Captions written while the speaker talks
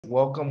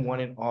welcome one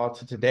and all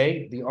to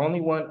today. The only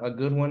one, a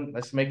good one.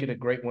 Let's make it a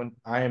great one.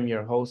 I am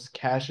your host,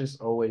 Cassius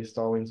Always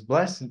Stallings.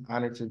 Blessed and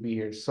honored to be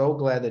here. So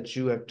glad that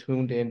you have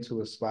tuned in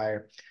to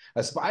Aspire.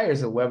 Aspire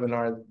is a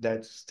webinar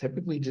that's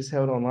typically just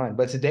held online,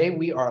 but today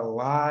we are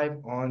live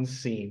on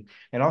scene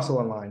and also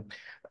online.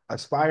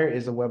 Aspire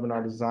is a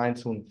webinar designed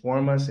to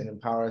inform us and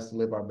empower us to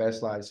live our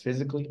best lives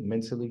physically,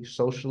 mentally,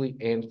 socially,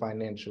 and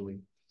financially.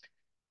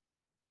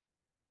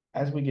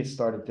 As we get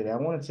started today, I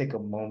want to take a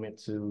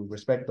moment to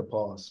respect the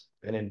pause.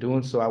 And in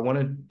doing so, I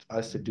wanted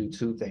us to do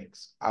two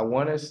things. I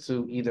want us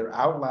to either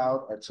out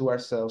loud or to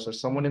ourselves or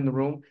someone in the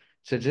room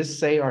to just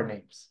say our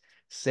names.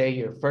 Say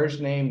your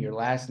first name, your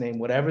last name,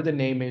 whatever the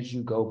name is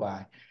you go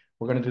by.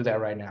 We're going to do that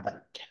right now.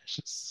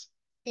 Cassius.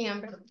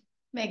 Amber.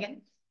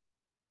 Megan.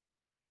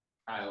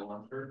 Kyle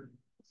Lumford.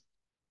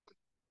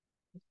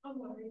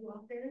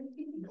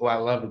 Oh, I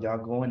love it.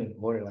 Y'all going in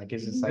order. Like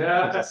it's just like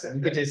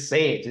you could just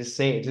say it. Just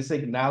say it. Just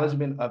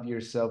acknowledgement of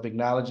yourself,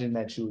 acknowledging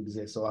that you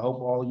exist. So I hope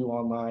all you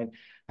online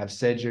have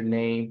said your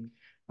name.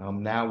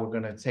 Now we're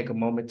gonna take a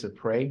moment to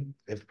pray.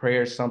 If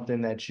prayer is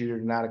something that you're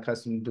not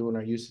accustomed to doing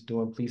or used to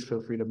doing, please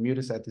feel free to mute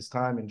us at this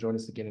time and join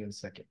us again in a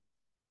second.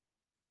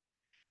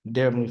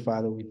 Dear Heavenly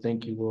Father, we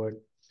thank you, Lord.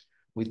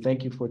 We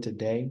thank you for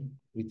today.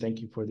 We thank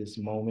you for this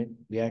moment.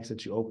 We ask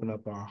that you open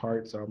up our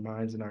hearts, our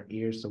minds, and our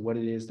ears to what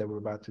it is that we're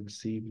about to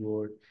receive,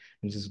 Lord.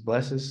 And just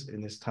bless us in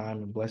this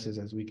time and bless us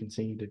as we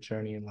continue the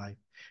journey in life.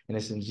 And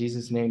it's in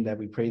Jesus' name that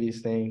we pray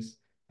these things.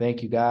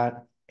 Thank you,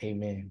 God.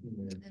 Amen.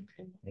 Amen.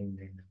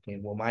 Amen.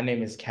 Okay. Well, my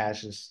name is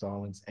Cassius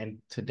Stallings, and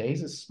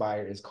today's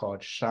Aspire is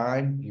called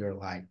Shine Your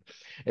Light.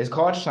 It's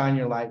called Shine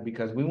Your Light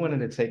because we wanted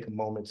to take a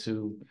moment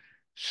to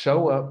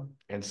show up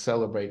and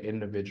celebrate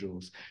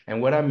individuals.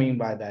 And what I mean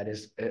by that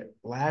is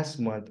last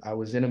month I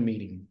was in a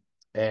meeting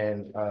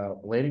and a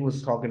lady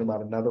was talking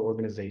about another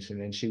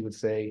organization, and she would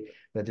say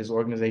that this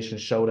organization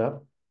showed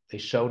up, they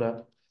showed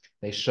up,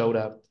 they showed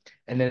up,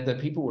 and then the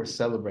people were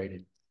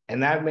celebrated.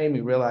 And that made me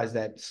realize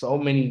that so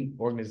many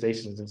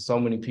organizations and so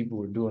many people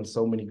who are doing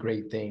so many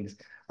great things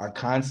are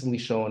constantly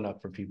showing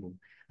up for people.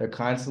 They're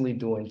constantly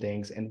doing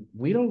things, and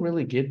we don't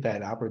really get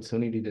that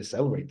opportunity to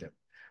celebrate them.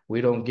 We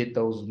don't get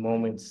those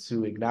moments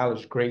to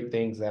acknowledge great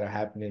things that are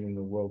happening in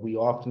the world. We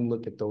often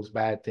look at those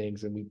bad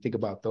things and we think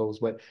about those,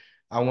 but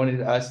I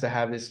wanted us to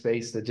have this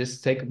space to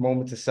just take a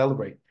moment to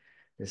celebrate,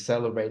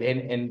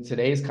 And in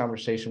today's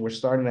conversation, we're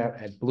starting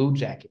out at Blue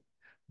Jacket,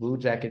 Blue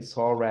Jacket,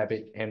 Tall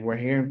Rabbit, and we're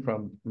hearing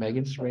from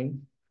Megan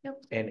Spring.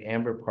 Yep. And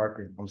Amber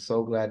Parker. I'm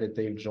so glad that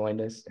they've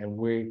joined us, and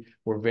we're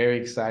very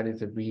excited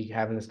to be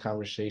having this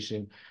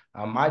conversation.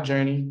 My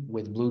journey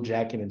with Blue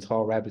Jacket and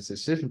Tall Rabbit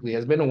specifically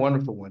has been a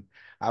wonderful one.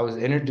 I was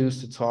introduced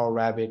to Tall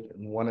Rabbit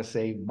and want to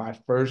say my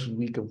first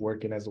week of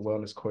working as a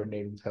wellness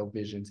coordinator with Health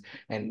Visions,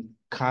 and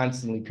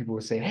constantly people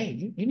were saying,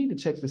 hey, you need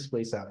to check this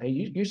place out. Hey,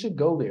 you should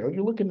go there. Or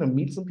you're looking to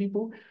meet some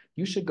people,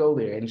 you should go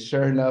there. And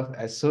sure enough,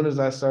 as soon as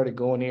I started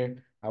going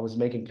here, I was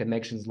making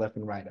connections left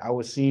and right. I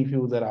was seeing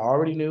people that I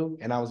already knew,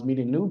 and I was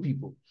meeting new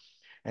people.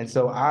 And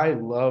so I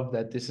love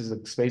that this is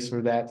a space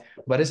for that,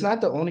 but it's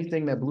not the only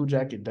thing that Blue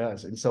Jacket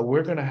does. And so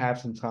we're going to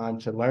have some time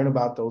to learn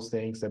about those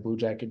things that Blue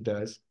Jacket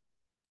does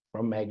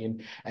from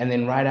Megan. And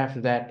then right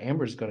after that,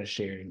 Amber's going to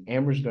share. And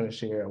Amber's going to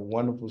share a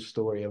wonderful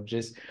story of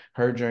just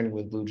her journey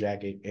with Blue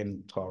Jacket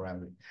and Tall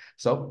Rabbit.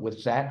 So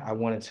with that, I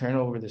want to turn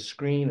over the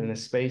screen and the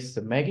space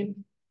to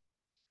Megan.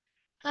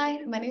 Hi,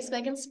 my name is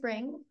Megan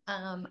Spring.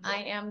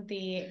 I am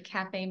the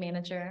cafe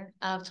manager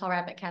of Tall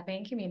Rabbit Cafe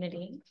and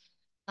Community.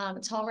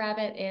 Tall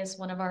Rabbit is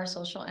one of our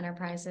social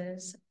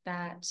enterprises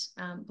that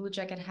Blue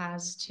Jacket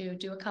has to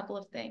do a couple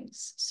of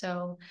things.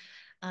 So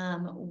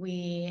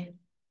we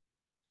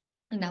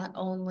not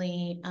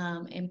only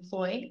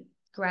employ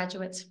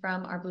graduates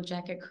from our Blue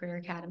Jacket Career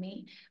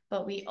Academy,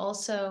 but we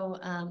also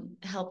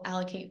help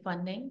allocate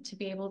funding to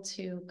be able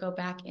to go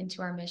back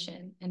into our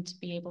mission and to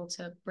be able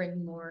to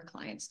bring more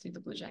clients through the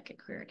Blue Jacket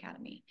Career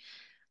Academy.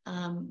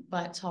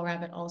 But Tall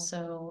Rabbit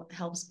also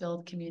helps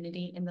build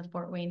community in the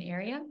Fort Wayne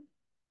area.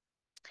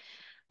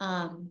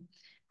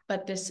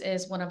 But this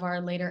is one of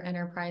our later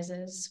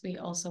enterprises. We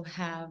also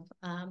have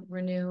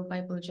Renew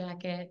by Blue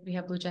Jacket. We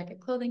have Blue Jacket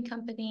Clothing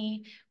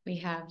Company. We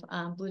have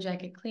Blue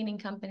Jacket Cleaning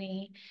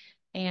Company.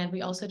 And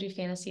we also do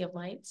Fantasy of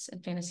Lights,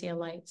 and Fantasy of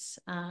Lights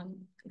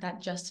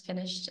that just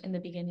finished in the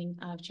beginning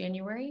of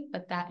January,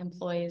 but that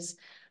employs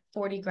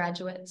 40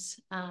 graduates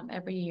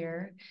every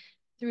year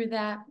through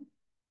that.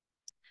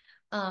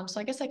 So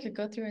I guess I could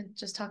go through and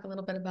just talk a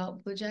little bit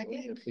about Blue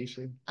Jacket.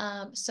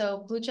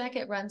 So Blue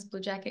Jacket runs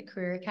Blue Jacket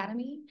Career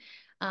Academy,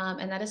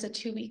 and that is a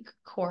 2-week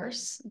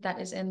course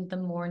that is in the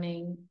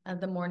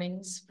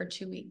mornings for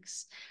 2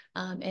 weeks.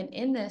 And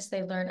in this,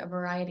 they learn a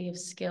variety of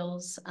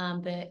skills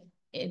that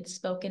it's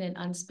spoken and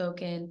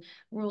unspoken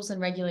rules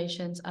and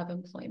regulations of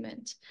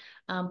employment.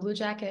 Blue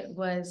Jacket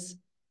was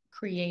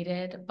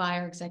created by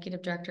our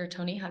executive director,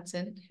 Tony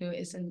Hudson, who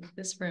is in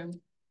this room.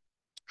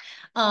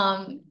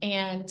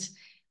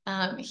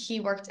 He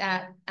worked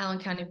at Allen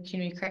County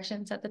Community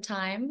Corrections at the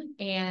time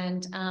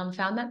and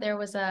found that there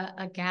was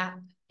a gap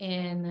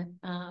in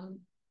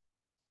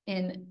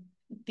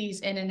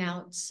these in and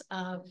outs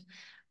of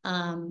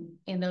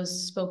in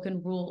those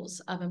spoken rules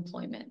of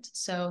employment.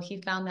 So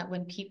he found that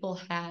when people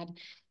had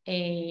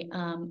a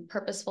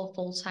purposeful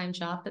full-time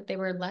job, that they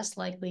were less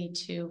likely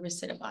to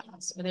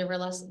recidivize, or they were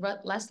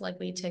less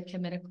likely to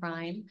commit a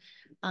crime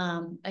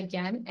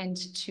again, and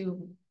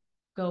to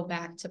go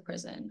back to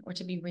prison or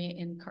to be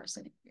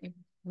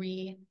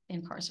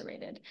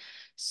reincarcerated.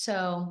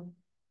 So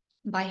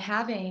by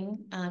having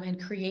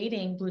and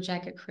creating Blue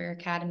Jacket Career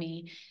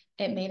Academy,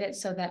 it made it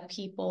so that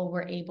people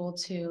were able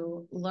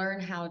to learn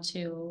how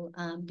to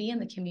be in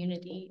the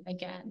community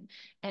again,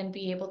 and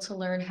be able to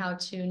learn how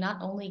to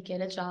not only get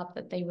a job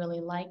that they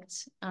really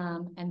liked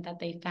and that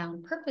they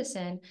found purpose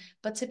in,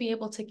 but to be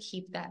able to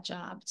keep that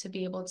job, to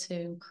be able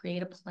to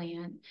create a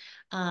plan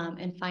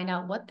and find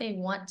out what they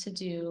want to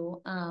do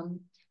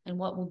and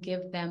what will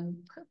give them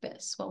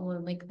purpose, what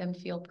will make them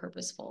feel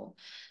purposeful.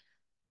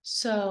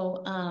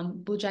 So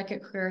Blue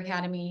Jacket Career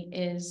Academy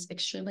is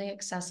extremely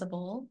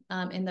accessible.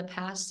 In the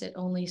past, it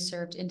only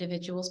served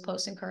individuals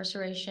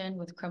post-incarceration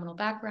with criminal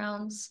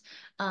backgrounds.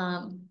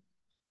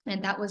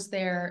 And that was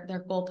their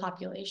goal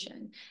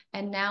population.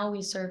 And now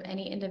we serve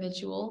any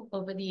individual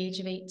over the age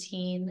of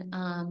 18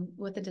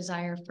 with a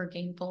desire for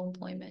gainful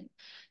employment.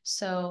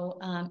 So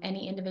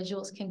any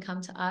individuals can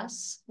come to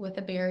us with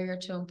a barrier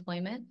to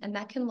employment, and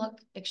that can look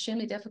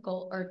extremely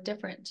difficult or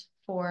different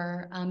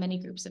for many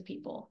groups of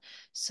people.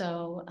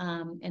 So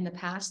in the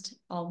past,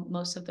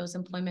 most of those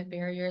employment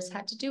barriers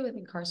had to do with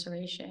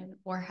incarceration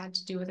or had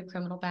to do with a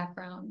criminal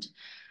background.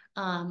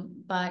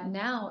 But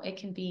now it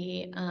can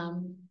be a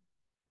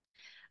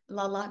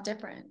lot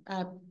different.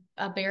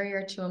 A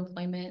barrier to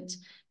employment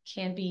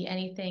can be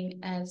anything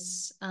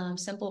as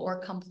simple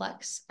or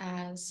complex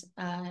as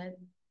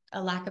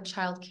a lack of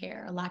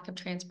childcare, a lack of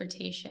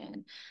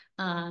transportation,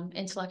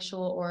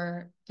 intellectual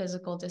or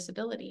physical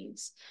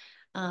disabilities.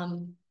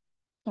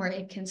 Or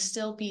it can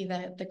still be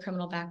that the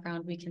criminal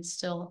background, we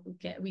still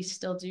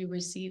do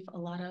receive a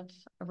lot of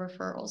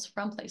referrals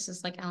from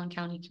places like Allen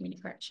County Community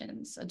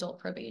Corrections, adult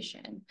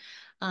probation,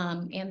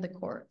 and the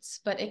courts,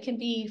 but it can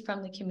be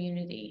from the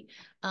community.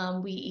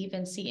 We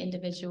even see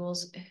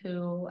individuals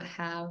who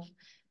have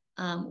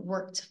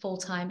worked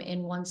full-time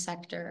in one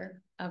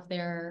sector of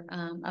their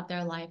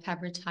life,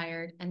 have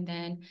retired, and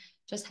then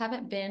just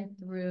haven't been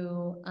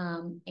through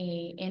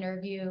a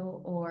interview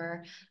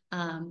or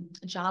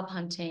job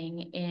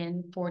hunting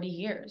in 40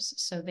 years.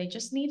 So they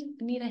just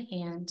need a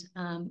hand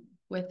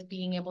with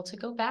being able to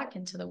go back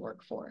into the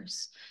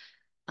workforce.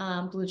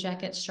 Blue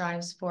Jacket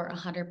strives for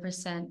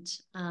 100%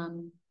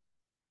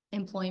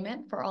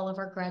 employment for all of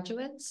our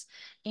graduates.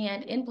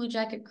 And in Blue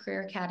Jacket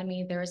Career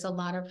Academy, there is a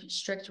lot of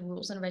strict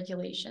rules and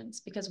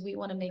regulations, because we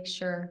want to make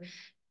sure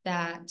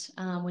that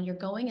when you're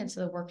going into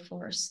the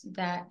workforce,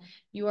 that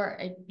you're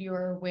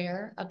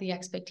aware of the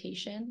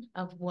expectation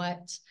of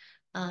what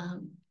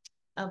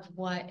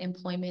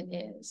employment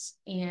is,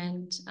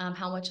 and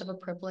how much of a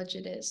privilege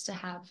it is to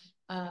have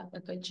a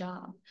good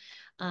job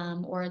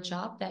or a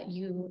job that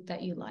you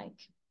like.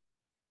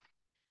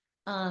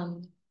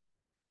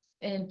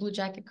 In Blue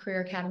Jacket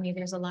Career Academy,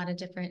 there's a lot of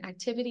different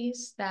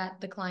activities that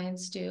the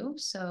clients do.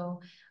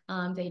 So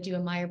they do a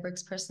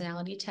Myers-Briggs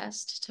personality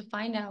test to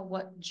find out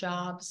what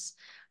jobs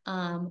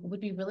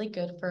would be really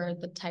good for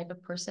the type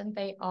of person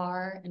they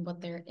are and what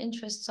their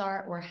interests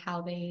are, or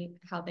how they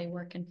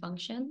work and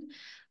function.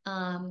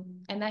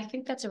 And I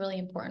think that's really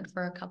important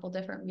for a couple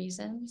different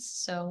reasons.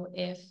 So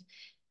if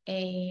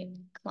a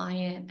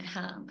client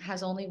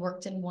has only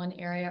worked in one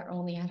area or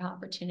only had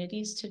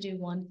opportunities to do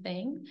one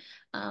thing,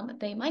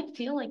 they might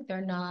feel like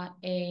they're not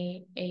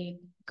a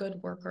good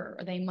worker,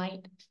 or they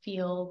might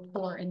feel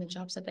poor in the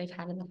jobs that they've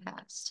had in the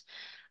past.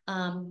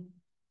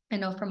 I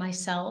know for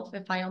myself,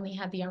 if I only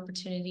had the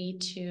opportunity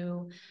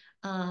to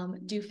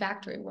do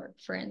factory work,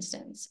 for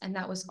instance, and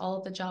that was all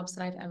of the jobs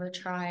that I've ever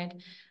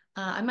tried,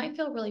 I might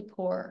feel really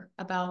poor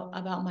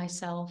about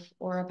myself,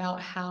 or about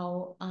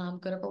how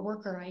good of a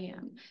worker I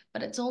am.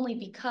 But it's only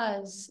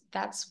because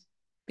that's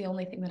the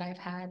only thing that I've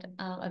had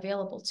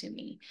available to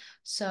me.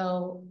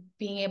 So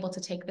being able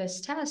to take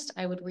this test,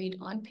 I would read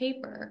on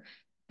paper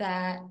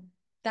that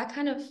that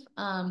kind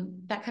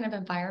of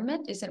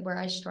environment isn't where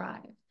I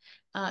strive.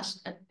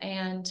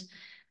 And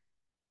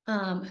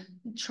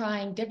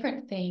trying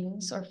different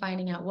things or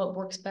finding out what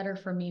works better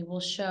for me will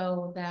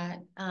show that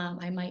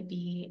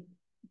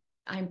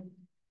I'm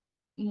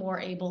more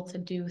able to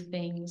do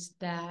things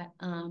that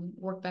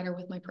work better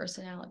with my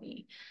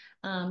personality.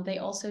 They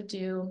also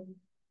do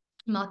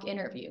mock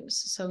interviews.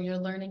 So you're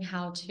learning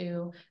how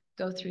to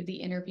go through the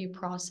interview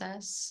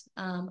process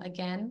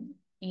again,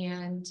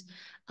 and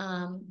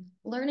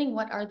learning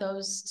what are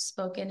those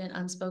spoken and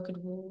unspoken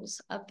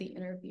rules of the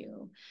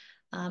interview,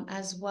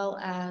 as well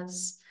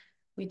as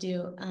we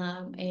do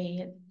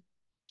a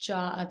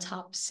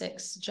top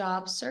 6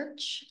 job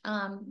search,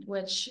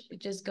 which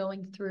is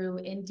going through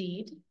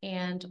Indeed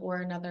or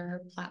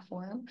another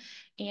platform,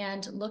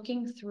 and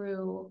looking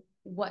through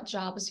what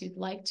jobs you'd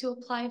like to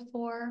apply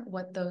for,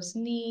 what those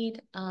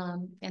need,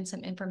 and some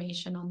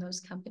information on those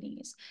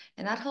companies.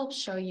 And that helps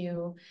show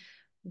you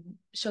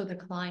show the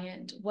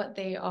client what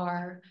they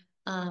are,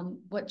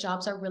 what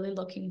jobs are really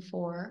looking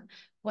for,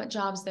 what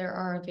jobs there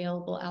are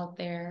available out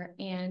there,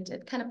 and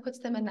it kind of puts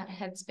them in that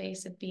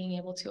headspace of being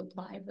able to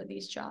apply for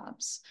these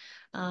jobs.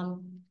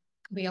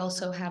 We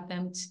also have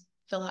them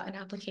fill out an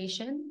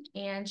application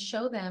and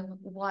show them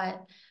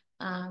what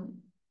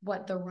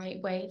the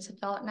right way to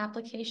fill out an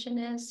application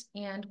is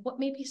and what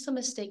may be some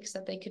mistakes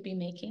that they could be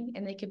making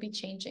and they could be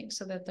changing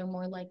so that they're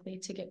more likely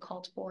to get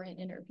called for an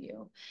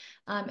interview.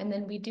 And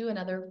then we do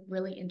another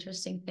really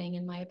interesting thing,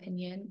 in my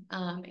opinion,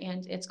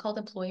 and it's called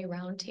Employee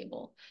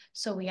Roundtable.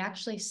 So we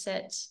actually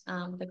sit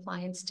the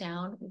clients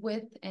down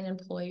with an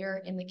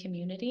employer in the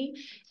community,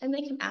 and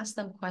they can ask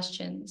them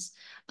questions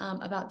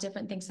about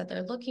different things that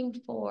they're looking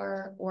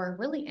for, or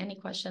really any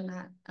question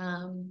that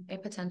a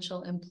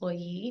potential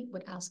employee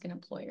would ask an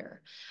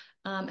employer.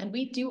 And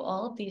we do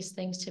all of these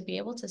things to be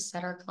able to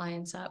set our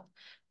clients up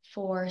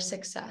for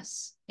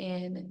success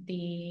in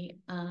the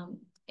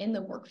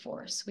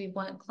workforce. We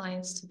want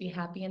clients to be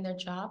happy in their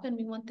job, and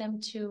we want them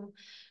to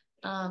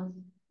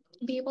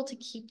be able to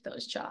keep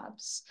those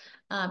jobs.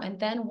 And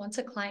then once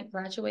a client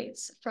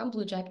graduates from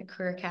Blue Jacket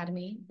Career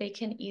Academy, they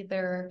can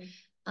either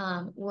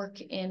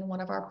work in one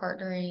of our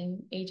partnering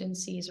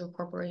agencies or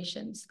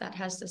corporations that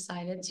has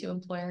decided to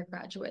employ our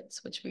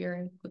graduates, which we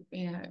are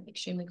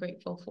extremely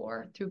grateful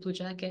for through Blue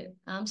Jacket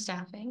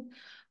staffing,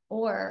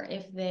 or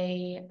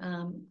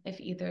if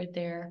either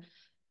their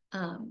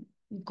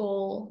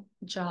goal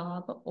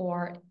job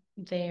or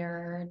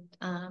their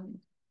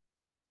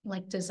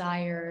like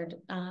desired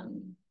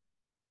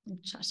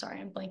sorry,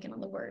 I'm blanking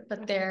on the word,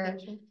 but their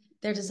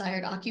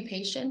desired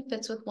occupation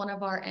fits with one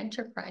of our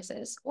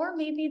enterprises, or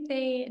maybe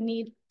they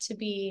need to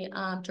be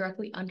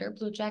directly under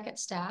Blue Jacket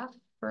staff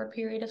for a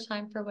period of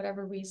time for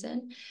whatever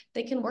reason.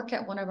 They can work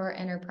at one of our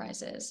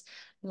enterprises,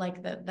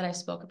 like that I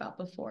spoke about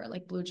before,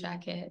 like Blue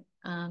Jacket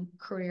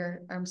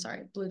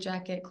Blue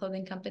Jacket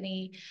Clothing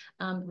Company,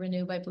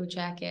 Renew by Blue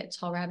Jacket,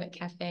 Tall Rabbit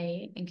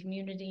Cafe and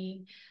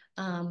Community,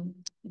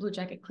 Blue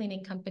Jacket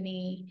Cleaning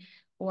Company,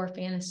 or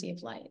Fantasy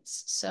of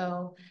Lights.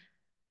 So,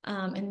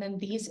 and then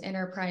these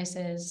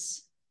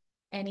enterprises,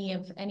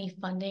 any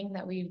funding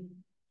that we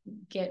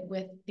get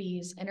with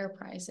these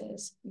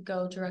enterprises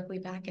go directly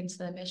back into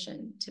the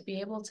mission to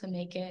be able to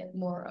make it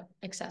more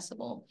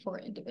accessible for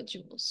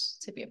individuals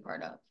to be a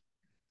part of.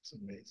 It's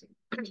amazing.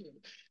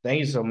 Thank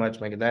you so much,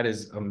 Megan. That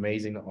is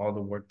amazing, all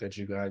the work that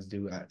you guys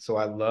do. So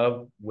I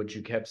love what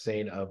you kept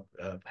saying of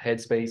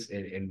headspace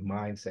and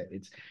mindset.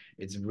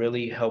 It's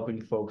really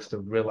helping folks to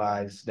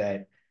realize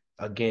that,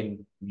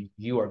 again,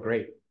 you are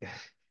great.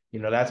 You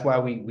know, that's why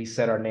we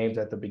set our names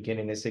at the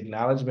beginning. It's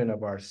acknowledgement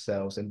of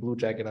ourselves. And Blue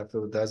Jacket, I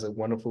feel, does a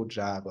wonderful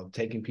job of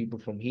taking people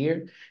from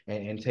here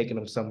and taking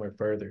them somewhere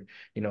further,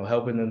 you know,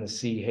 helping them to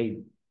see, hey,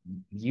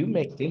 you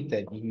may think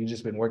that you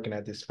just been working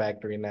at this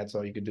factory and that's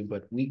all you could do,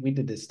 but we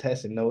did this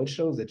test, and no, it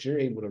shows that you're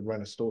able to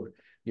run a store.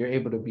 You're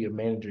able to be a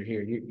manager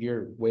here.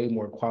 You're way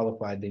more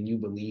qualified than you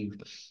believe.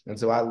 And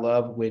so I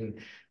love when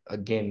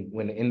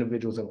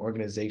individuals and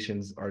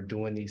organizations are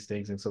doing these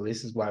things. And so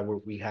this is why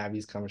we have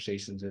these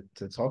conversations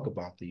to talk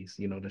about these,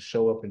 you know, to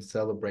show up and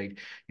celebrate,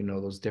 you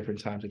know, those different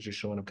times that you're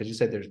showing up. Because you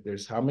said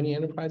there's how many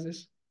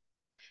enterprises?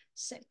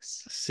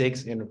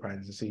 Six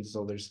enterprises. See,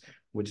 so there's,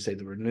 would you say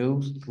the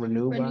Renew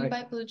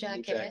by Blue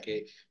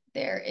Jacket.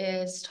 There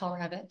is Tall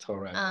Rabbit.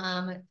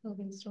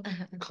 Clothing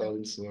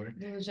store.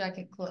 Blue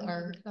Jacket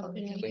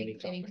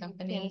cleaning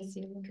company.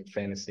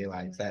 Fantasy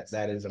Lights.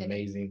 That is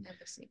amazing.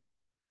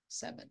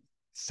 Seven.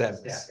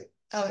 Staffing.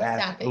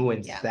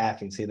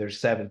 Staffing. See, there's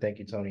seven. Thank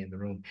you, Tony, in the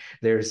room.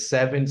 There's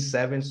seven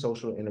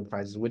social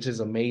enterprises, which is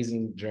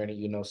amazing journey,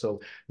 you know. So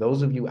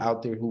those of you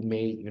out there who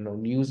may, you know,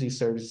 use these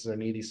services or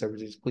need these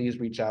services, please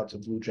reach out to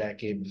Blue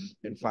Jacket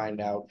and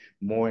find out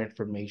more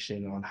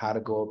information on how to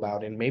go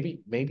about it, and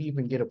maybe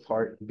even be a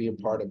part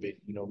of it.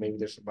 You know, maybe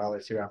there's some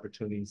volunteer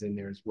opportunities in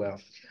there as well.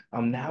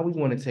 Now we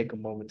want to take a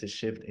moment to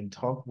shift and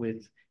talk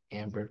with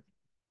Amber.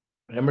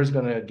 Amber's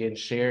going to again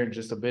share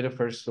just a bit of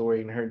her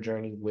story and her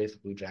journey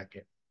with Blue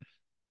Jacket.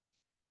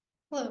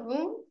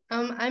 Hello,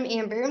 I'm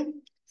Amber.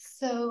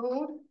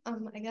 So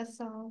I guess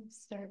I'll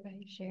start by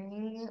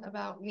sharing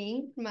about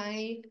me.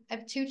 I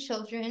have two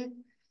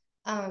children.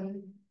 I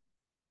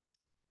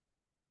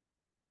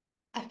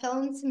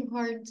fell in some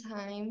hard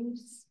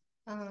times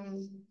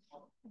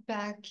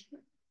back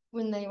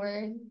when they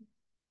were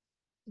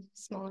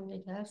smaller, I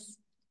guess,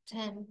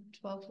 10,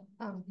 12.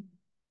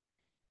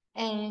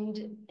 And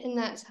in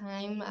that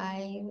time,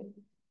 I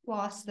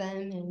lost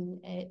them, and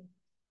it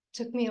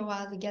took me a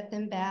while to get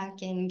them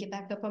back and get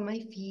back up on my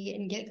feet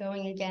and get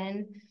going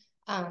again.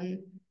 And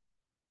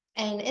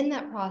in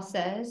that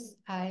process,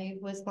 I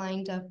was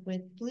lined up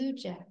with Blue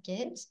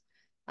Jacket,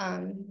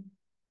 and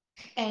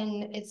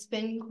it's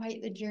been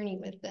quite the journey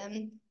with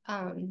them.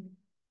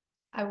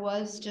 I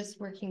was just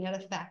working at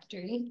a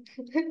factory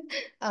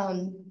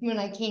when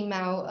I came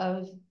out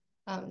of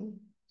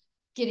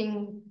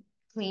getting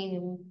clean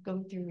and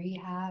going through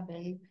rehab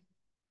and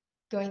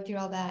going through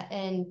all that,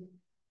 and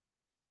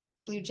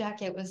Blue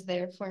Jacket was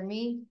there for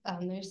me.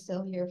 They're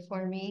still here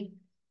for me.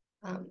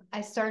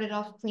 I started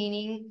off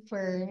cleaning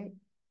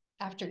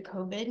after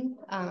COVID.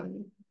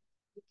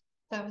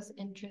 That was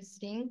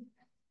interesting.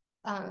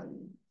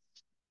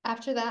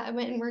 After that, I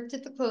went and worked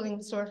at the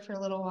clothing store for a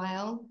little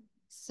while.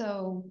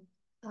 So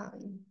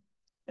it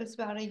was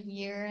about a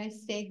year I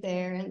stayed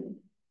there, and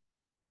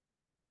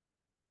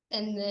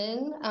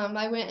then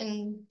I went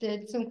and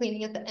did some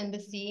cleaning at the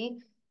embassy.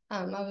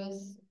 I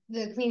was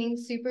the cleaning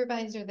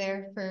supervisor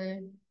there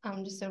for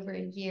just over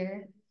a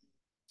year.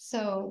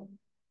 So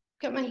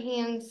got my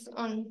hands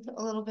on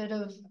a little bit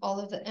of all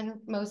of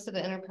most of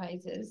the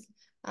enterprises.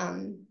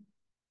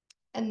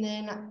 And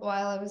then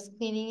while I was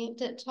cleaning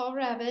it at Tall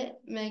Rabbit,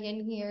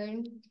 Megan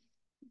here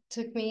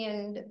took me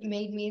and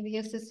made me the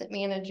assistant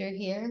manager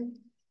here.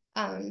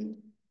 I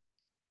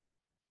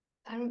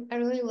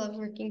really love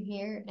working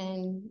here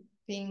and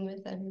being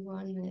with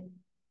everyone that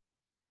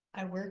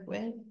I work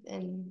with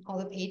and all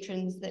the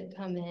patrons that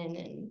come in.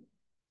 And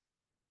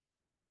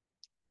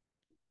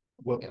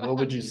What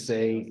would you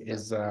say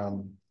is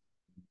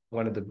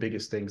one of the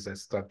biggest things that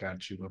stuck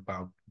out you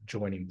about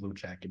joining Blue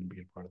Jacket and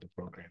being part of the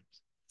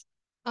programs?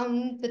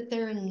 that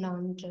they're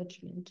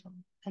non-judgmental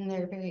and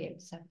they're very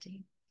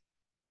accepting.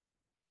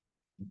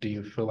 Do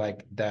you feel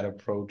like that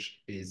approach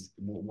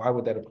why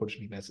would that approach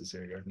be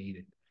necessary or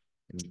needed?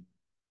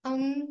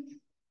 Because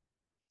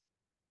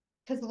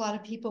a lot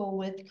of people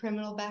with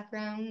criminal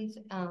backgrounds,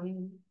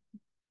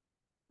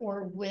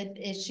 or with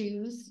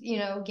issues,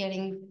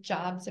 getting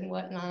jobs and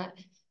whatnot,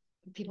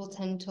 people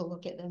tend to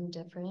look at them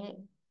different,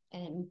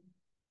 and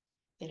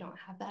they don't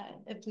have that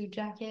at Blue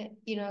Jacket.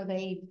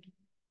 They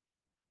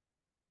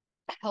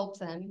help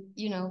them,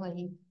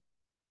 like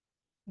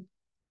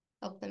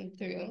help them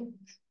through.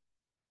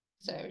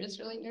 So I'm just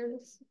really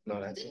nervous.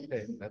 No, that's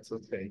okay. That's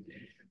okay.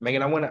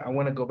 Megan, I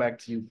wanna go back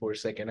to you for a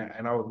second,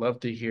 and I would love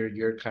to hear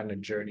your kind of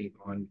journey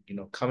on,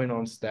 coming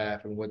on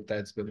staff and what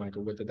that's been like,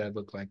 or what did that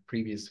look like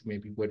previous,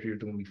 maybe what you were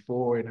doing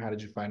before, and how did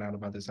you find out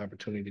about this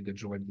opportunity to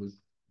join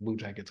Blue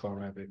Jacket Tall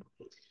Rabbit?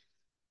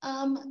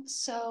 I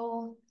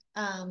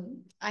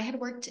had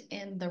worked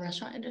in the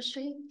restaurant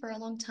industry for a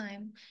long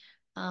time.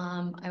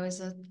 I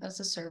was a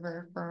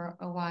server for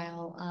a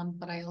while,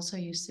 but I also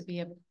used to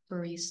be a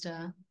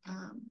barista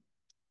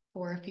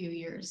for a few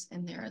years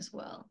in there as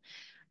well.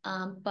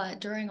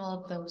 But during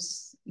all of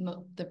those,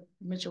 the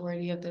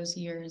majority of those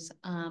years,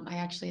 I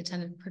actually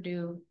attended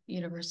Purdue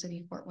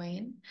University, Fort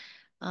Wayne.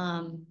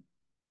 And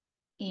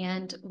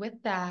with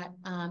that,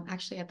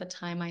 actually at the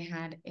time I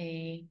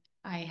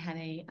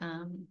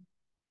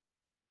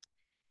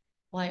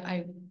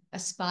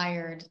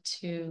aspired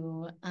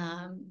to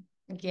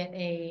get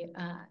a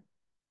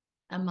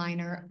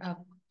minor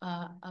of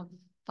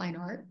fine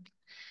art.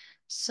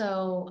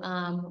 So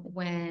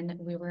when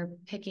we were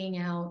picking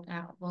out,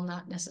 well,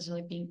 not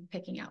necessarily being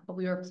picking out, but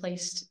we were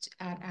placed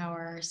at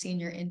our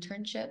senior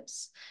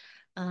internships.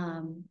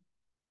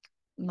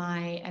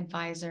 My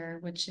advisor,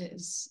 which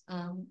was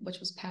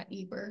Pat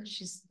Eber,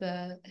 she's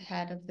the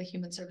head of the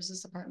Human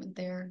Services Department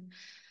there,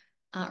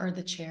 or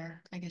the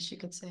chair, I guess you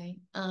could say.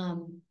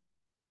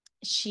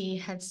 She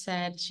had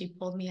said, she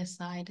pulled me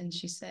aside and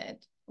she said,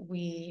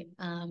 we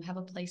have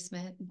a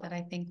placement that I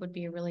think would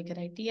be a really good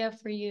idea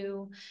for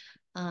you.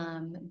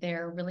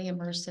 They're really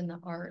immersed in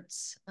the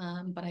arts,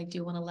 but I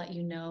do want to let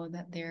you know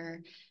that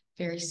they're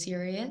very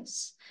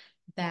serious,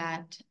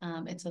 that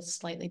it's a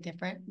slightly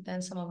different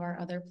than some of our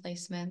other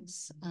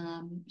placements.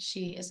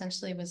 She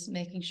essentially was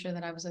making sure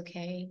that I was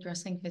okay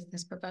dressing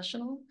business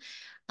professional,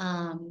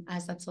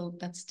 as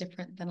that's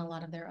different than a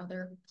lot of their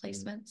other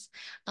placements.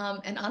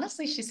 And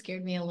honestly, she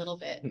scared me a little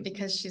bit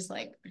because she's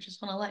like, I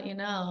just want to let you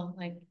know,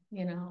 like,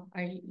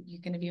 are you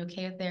going to be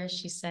okay with there?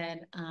 She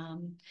said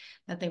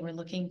that they were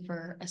looking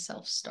for a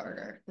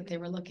self-starter, that they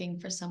were looking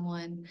for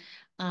someone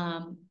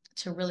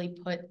to really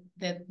put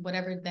that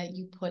whatever that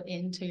you put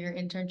into your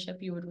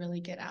internship, you would really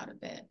get out of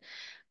it.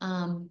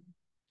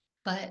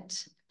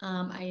 But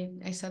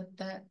I said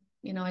that,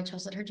 I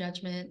trusted her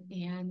judgment,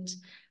 and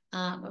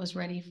I was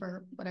ready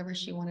for whatever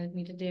she wanted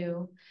me to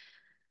do.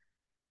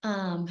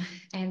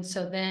 And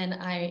so then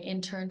I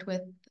interned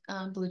with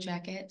Blue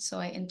Jacket. So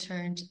I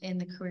interned in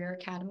the Career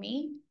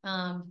Academy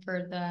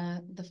for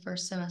the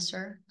first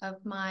semester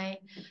of my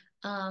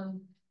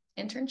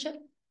internship.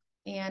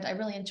 And I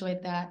really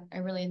enjoyed that. I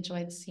really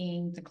enjoyed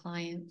seeing the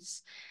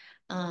clients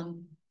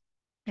and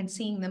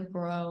seeing them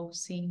grow,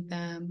 seeing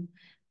them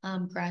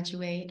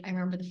graduate. I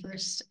remember the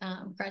first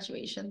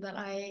graduation that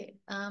I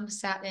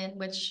sat in,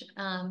 which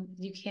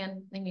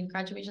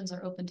graduations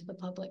are open to the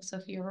public. So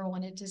if you ever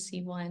wanted to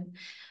see one,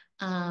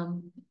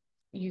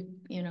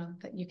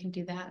 that you can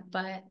do that.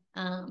 But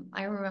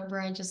I remember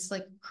I just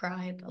like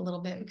cried a little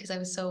bit because I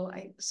was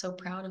so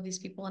proud of these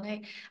people,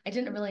 and I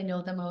didn't really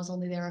know them. I was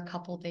only there a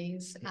couple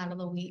days out of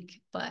the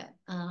week, but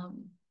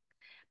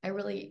I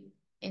really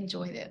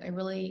enjoyed it. I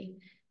really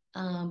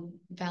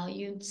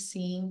valued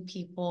seeing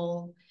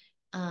people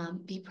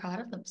be proud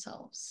of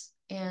themselves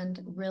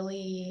and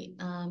really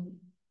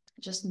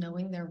just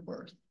knowing their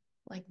worth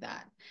like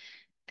that.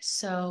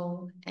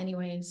 So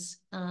anyways,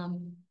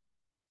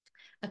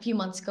 a few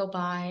months go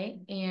by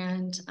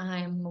and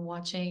I'm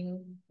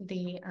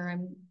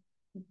I'm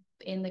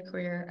in the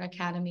Career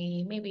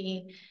Academy,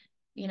 maybe,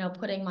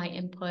 putting my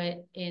input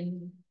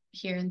in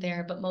here and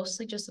there, but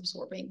mostly just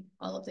absorbing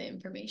all of the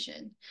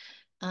information.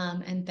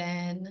 And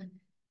then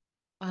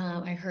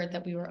I heard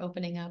that we were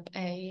opening up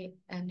a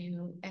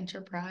new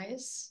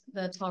enterprise,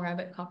 the Tall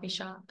Rabbit Coffee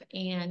Shop.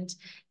 And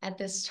at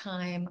this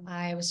time,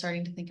 I was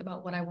starting to think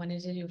about what I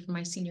wanted to do for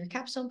my senior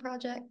capstone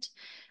project.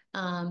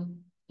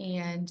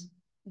 And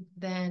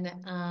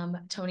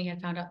then Tony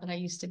had found out that I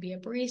used to be a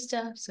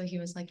barista. So he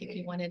was like, if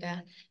you wanted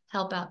to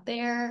help out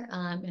there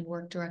and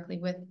work directly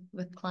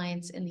with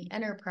clients in the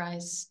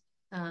enterprise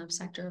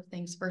sector of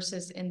things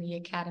versus in the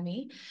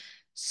academy.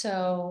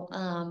 So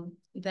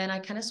then I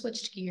kind of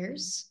switched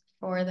gears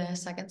for the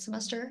second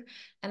semester,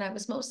 and I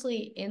was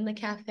mostly in the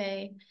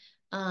cafe.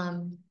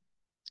 And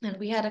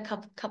we had a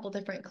couple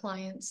different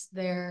clients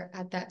there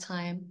at that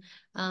time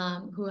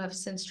who have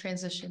since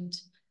transitioned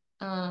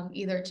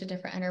either to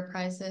different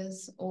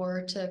enterprises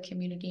or to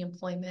community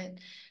employment.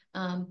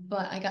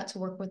 But I got to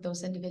work with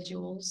those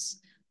individuals.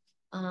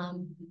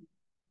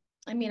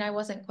 I mean, I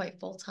wasn't quite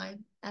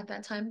full-time at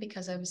that time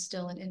because I was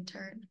still an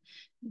intern,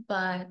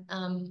 but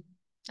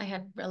I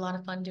had a lot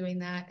of fun doing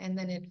that. And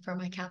then for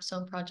my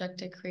capstone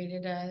project, I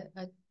created a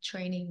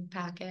training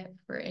packet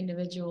for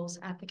individuals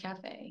at the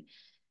cafe.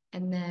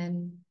 And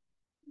then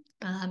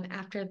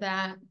after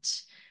that,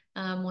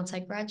 once I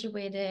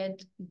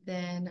graduated,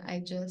 then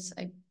I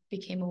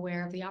became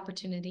aware of the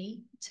opportunity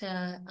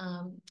to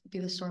be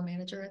the store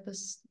manager at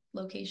this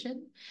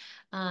location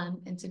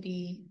and to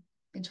be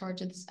in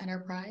charge of this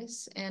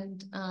enterprise.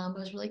 And I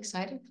was really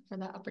excited for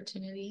that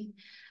opportunity.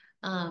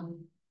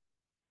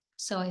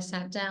 So I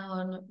sat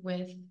down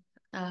with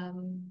a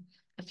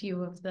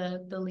few of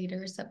the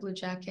leaders at Blue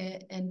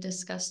Jacket and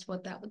discussed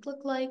what that would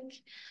look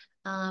like.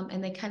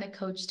 And they kind of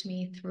coached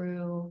me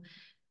through,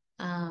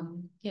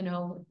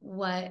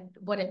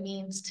 what it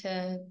means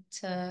to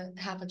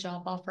have a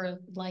job offer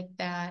like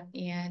that,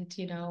 and,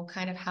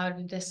 kind of how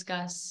to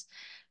discuss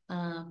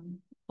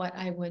what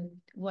I would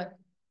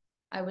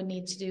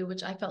need to do,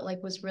 which I felt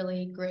like was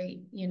really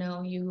great.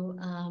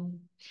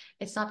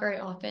 It's not very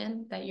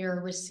often that you're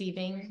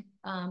receiving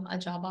a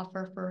job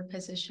offer for a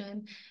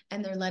position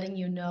and they're letting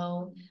you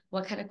know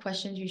what kind of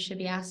questions you should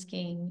be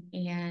asking,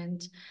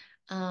 and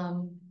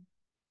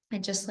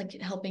just like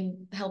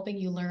helping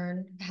you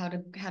learn how to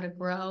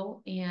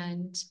grow,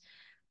 and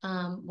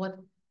what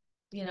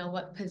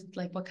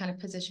kind of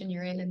position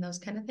you're in and those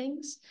kind of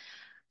things.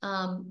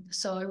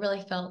 So I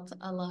really felt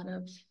a lot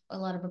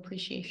of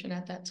appreciation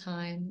at that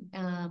time.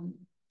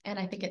 And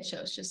I think it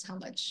shows just how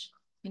much,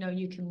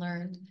 you can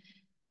learn.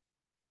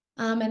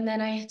 And then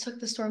I took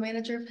the store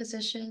manager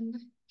position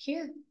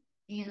here,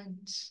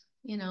 and,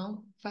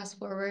 fast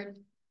forward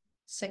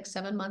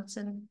 6-7 months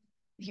and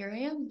here I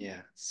am.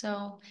 Yeah.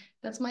 So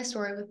that's my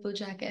story with Blue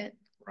Jacket.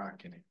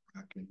 Rocking it.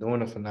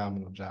 Doing a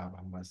phenomenal job,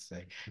 I must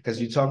say.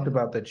 Because you talked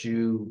about that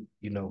you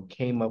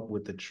came up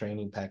with the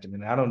training package.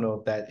 And I don't know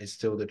if that is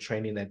still the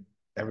training that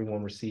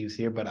everyone receives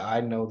here, but I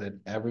know that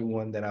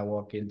everyone that I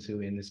walk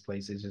into in this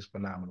place is just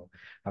phenomenal.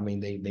 I mean,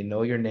 they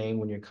know your name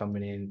when you're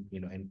coming in,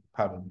 and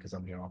probably because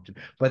I'm here often,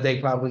 but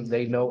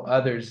they know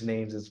others'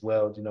 names as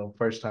well.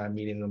 First time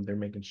meeting them, they're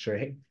making sure,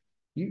 hey,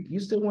 you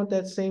still want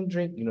that same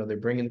drink? They're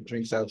bringing the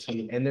drinks out to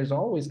you, and there's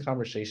always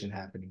conversation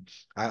happening.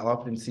 I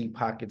often see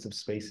pockets of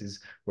spaces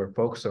where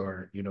folks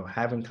are,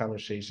 having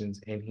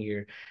conversations in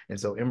here. And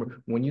so, Emma,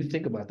 when you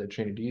think about that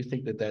training, do you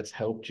think that that's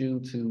helped you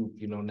to,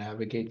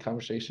 navigate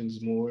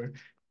conversations more?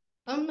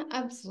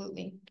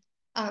 Absolutely.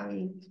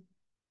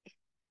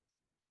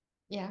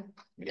 Yeah.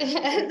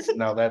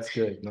 No, that's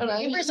good. No.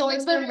 Amber's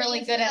always been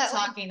really good at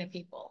talking to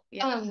people.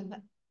 Yeah.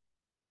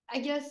 I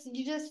guess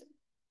you just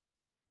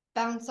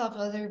bounce off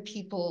other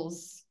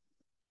people's,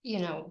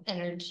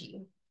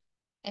 energy,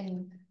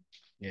 and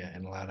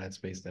and allow that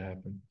space to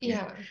happen.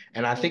 Yeah.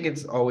 And I think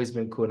it's always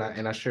been cool.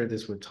 And I shared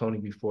this with Tony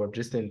before,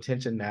 just the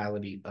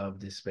intentionality of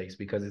this space,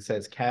 because it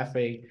says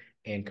cafe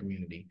and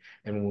community.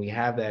 And when we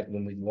have that,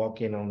 when we walk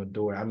in on the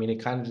door, I mean,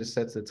 it kind of just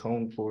sets the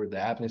tone for the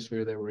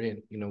atmosphere that we're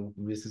in.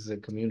 This is a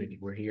community.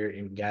 We're here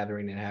and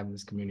gathering and having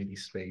this community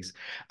space.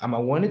 I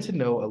wanted to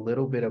know a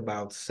little bit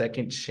about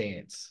Second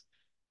Chance.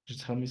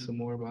 Just tell me some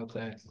more about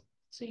that.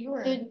 So you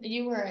were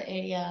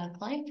a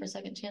client for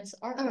Second Chance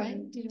Art,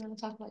 right? Do you want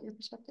to talk about your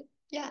perspective?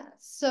 Yeah.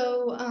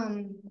 So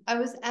I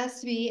was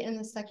asked to be in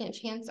the Second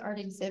Chance Art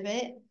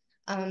exhibit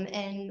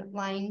and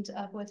lined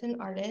up with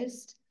an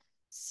artist.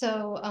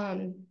 So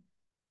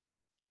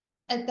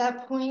at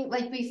that point,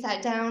 like, we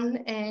sat down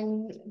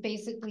and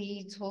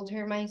basically told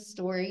her my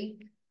story.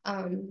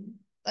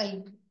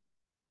 Like,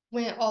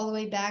 went all the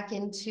way back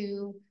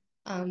into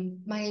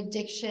my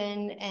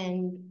addiction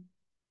and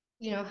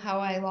how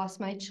I lost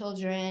my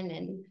children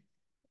and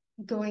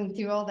going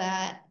through all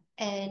that.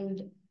 And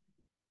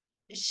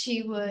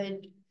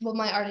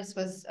my artist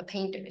was a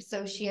painter,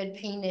 so she had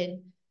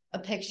painted a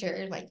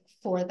picture like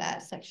for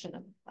that section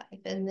of life.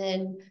 And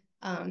then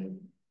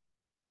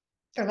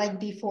or like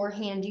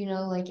beforehand,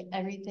 like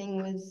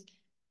everything was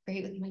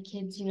great with my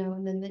kids, you know,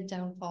 and then the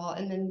downfall,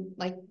 and then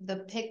like the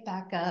pick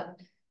back up,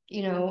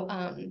 you know,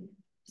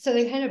 so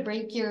they kind of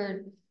break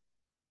your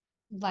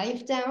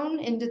life down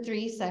into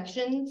 3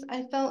 sections,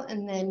 I felt,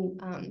 and then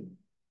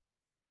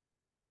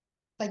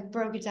like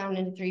broke it down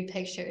into 3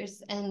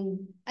 pictures.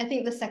 And I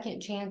think the second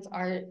chance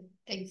art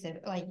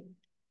exhibit, like,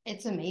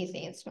 it's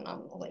amazing, it's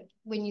phenomenal. Like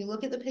when you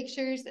look at the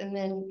pictures and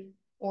then,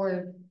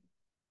 or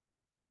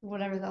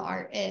whatever the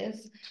art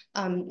is,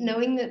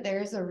 knowing that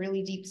there's a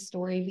really deep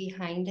story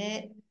behind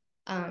it,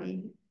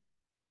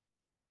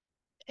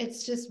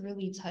 it's just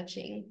really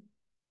touching,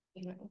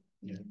 you know.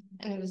 Yeah.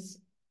 And it was,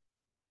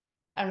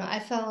 I don't know, I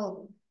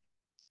felt,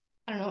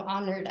 I don't know,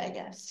 honored, I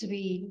guess, to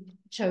be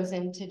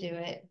chosen to do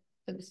it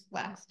for this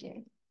last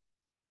year.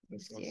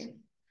 That's This year. awesome.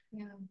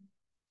 Yeah.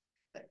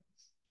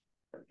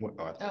 What,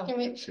 oh, I thought Oh,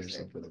 you shared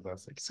something with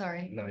us.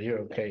 sorry. No, you're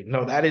okay.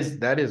 No, that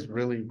is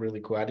really,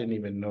 really cool. I didn't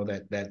even know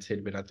that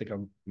tidbit. I think I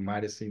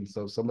might have seen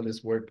some of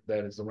this work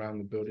that is around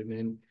the building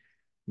and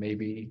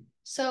maybe.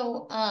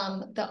 So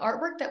the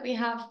artwork that we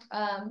have,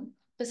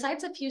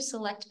 besides a few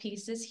select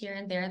pieces here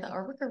and there, the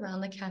artwork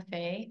around the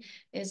cafe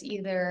is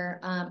either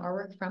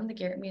artwork from the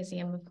Garrett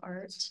Museum of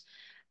Art,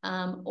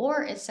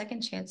 or it's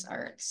second chance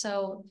art.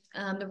 So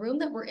the room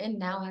that we're in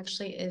now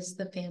actually is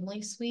the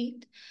family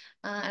suite.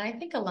 And I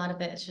think a lot of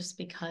it is just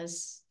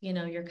because, you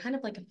know, you're kind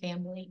of like a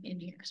family in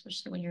here,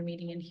 especially when you're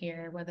meeting in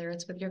here, whether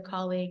it's with your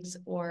colleagues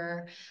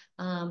or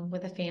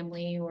with a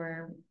family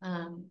or,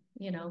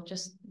 you know,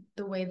 just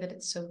the way that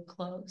it's so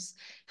close.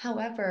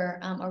 However,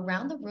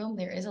 around the room,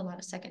 there is a lot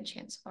of second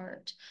chance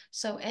art.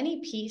 So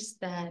any piece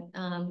that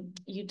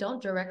you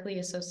don't directly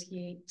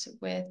associate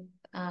with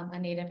a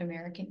Native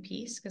American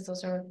piece, because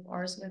those are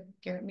ours with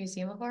Garrett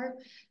Museum of Art,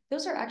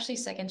 those are actually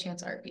second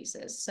chance art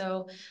pieces.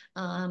 So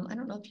I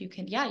don't know if you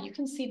can, yeah, you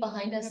can see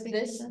behind us,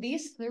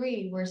 these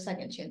 3 were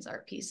second chance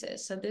art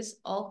pieces. So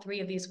all 3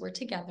 of these were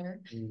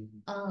together.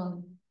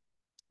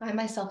 I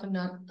myself am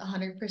not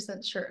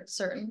 100%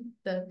 certain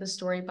the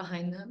story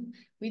behind them.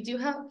 We do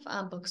have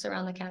books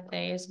around the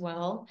cafe as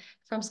well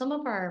from some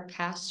of our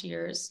past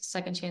years,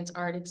 second chance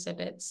art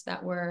exhibits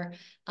that were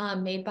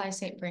made by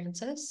St.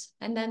 Francis.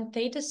 And then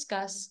they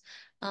discuss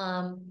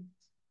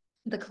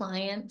the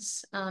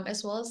clients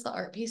as well as the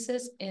art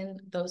pieces in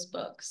those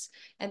books.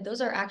 And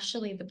those are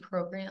actually the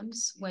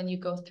programs when you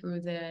go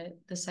through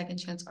the second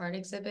chance art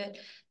exhibit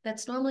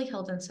that's normally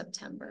held in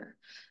September.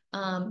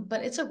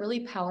 But it's a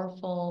really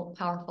powerful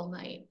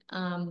night.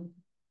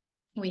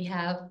 We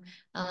have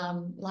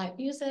live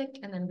music,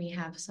 and then we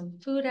have some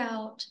food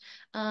out.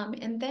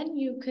 And then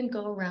you can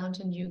go around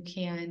and you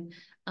can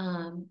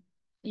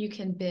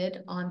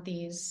bid on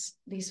these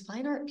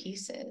fine art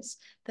pieces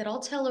that all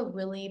tell a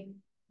really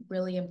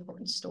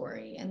important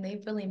story, and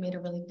they've really made a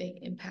really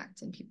big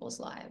impact in people's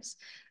lives.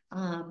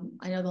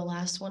 I know the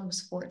last one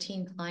was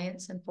 14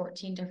 clients and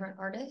 14 different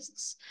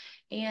artists,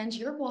 and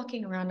you're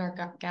walking around our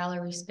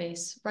gallery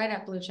space right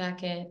at Blue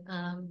Jacket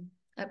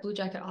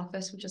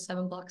office, which is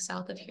 7 blocks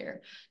south of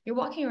here. You're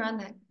walking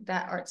around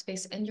that art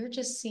space, and you're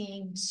just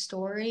seeing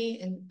story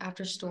and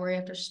after story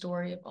after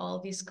story of all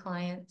of these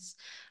clients,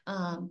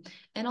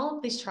 and all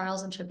of these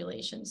trials and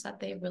tribulations that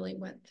they really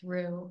went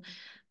through.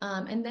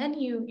 And then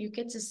you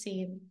get to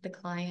see the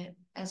client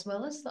as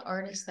well as the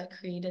artist that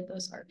created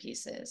those art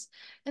pieces.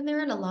 And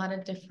they're in a lot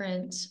of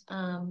different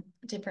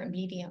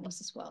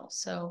mediums as well.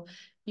 So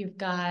you've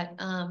got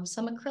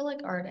some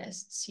acrylic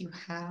artists. You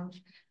have,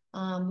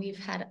 we've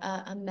had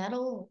a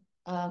metal,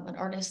 an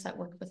artist that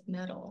worked with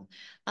metal.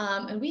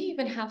 And we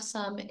even have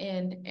some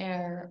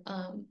in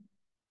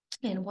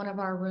one of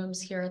our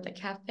rooms here at the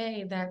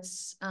cafe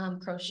that's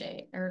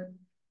crochet, or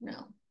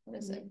no, what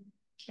is it?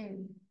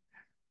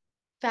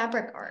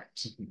 Fabric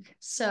art.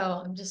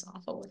 So I'm just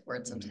awful with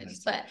words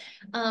sometimes, but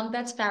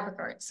that's fabric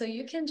art. So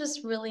you can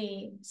just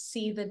really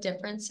see the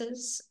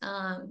differences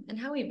and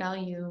how we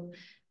value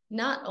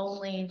not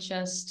only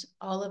just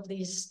all of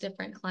these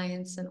different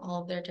clients and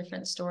all of their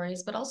different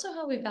stories, but also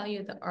how we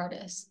value the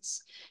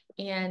artists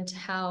and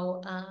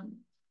how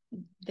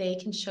they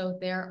can show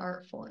their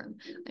art form.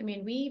 I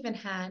mean, we even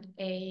had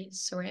a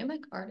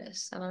ceramic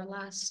artist at our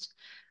last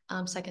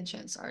second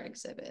chance art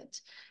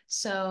exhibit.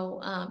 So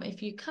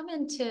if you come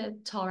into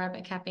Tall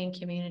Rabbit Cafe and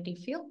Community,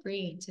 feel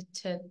free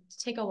to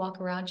take a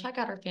walk around, check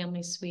out our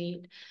family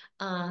suite,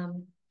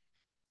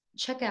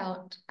 check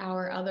out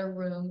our other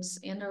rooms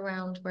and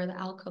around where the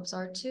alcoves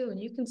are too,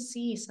 and you can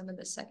see some of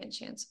the second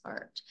chance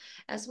art,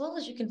 as well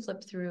as you can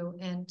flip through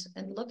and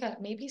look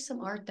at maybe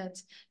some art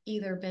that's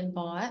either been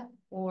bought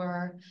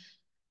or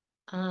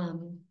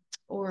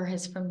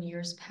has from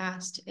years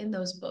past in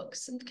those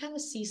books, and kind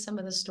of see some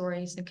of the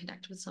stories and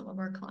connect with some of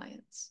our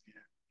clients.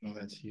 No,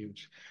 that's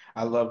huge.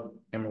 I love,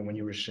 Emma, when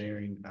you were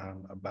sharing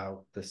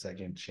about the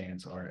second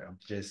chance art, of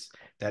just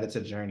that it's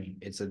a journey.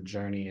 It's a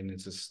journey and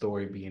it's a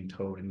story being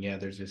told. And yeah,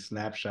 there's a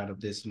snapshot of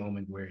this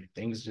moment where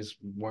things just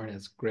weren't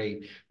as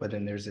great, but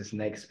then there's this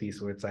next piece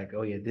where it's like,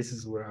 oh yeah, this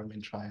is where I'm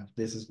in triumph.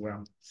 This is where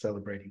I'm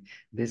celebrating.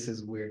 This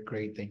is where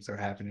great things are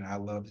happening. I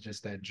love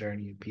just that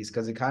journey piece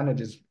because it kind of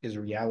just is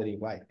reality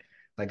life.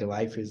 like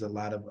life is a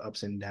lot of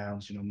ups and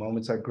downs. You know,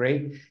 moments are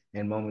great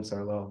and moments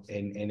are low,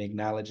 and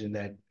acknowledging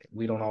that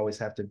we don't always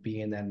have to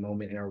be in that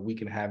moment, or we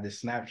can have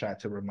this snapshot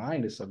to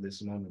remind us of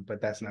this moment,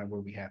 but that's not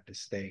where we have to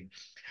stay.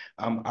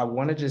 I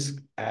want to just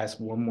ask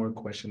one more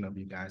question of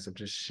you guys, of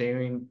just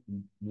sharing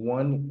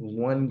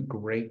one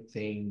great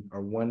thing,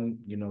 or one,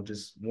 you know,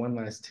 just one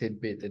last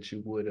tidbit that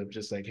you would have,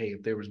 just like, hey,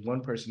 if there was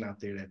one person out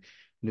there that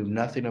knew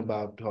nothing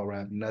about Tall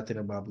Rabbit, nothing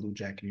about Blue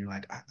Jacket, and you're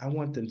like, I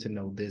want them to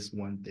know this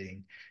one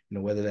thing, you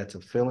know, whether that's a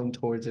feeling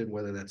towards it,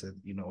 whether that's a,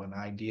 you know, an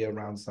idea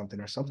around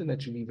something, or something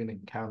that you even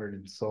encountered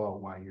and saw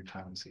while your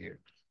time is here.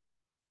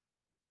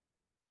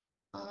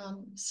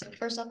 So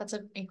first off, that's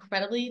an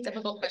incredibly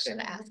difficult question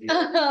to ask.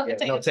 Yeah,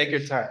 to no, answer. take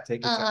your time.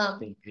 Take your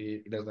time.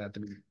 It doesn't have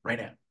to be right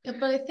now.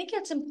 But I think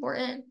it's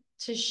important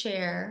to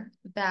share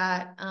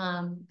that,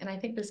 and I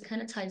think this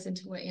kind of ties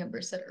into what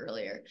Amber said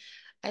earlier.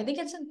 I think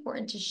it's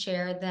important to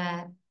share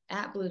that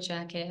at Blue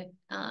Jacket,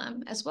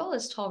 as well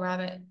as Tall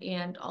Rabbit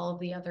and all of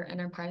the other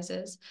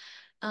enterprises,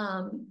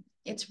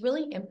 it's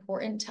really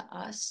important to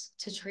us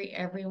to treat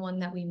everyone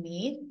that we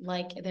meet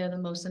like they're the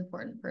most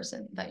important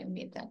person that you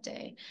meet that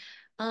day.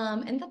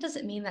 And that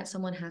doesn't mean that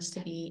someone has to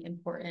be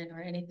important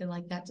or anything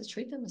like that to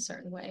treat them a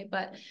certain way,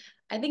 but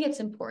I think it's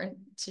important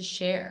to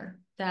share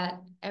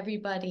that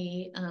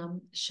everybody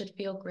should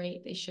feel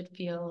great. They should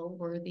feel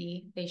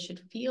worthy. They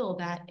should feel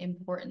that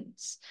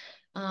importance.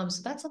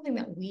 So that's something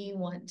that we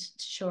want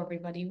to show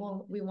everybody.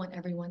 We want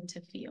everyone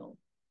to feel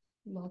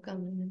welcome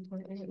and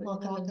important.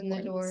 welcome in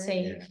the door.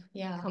 safe.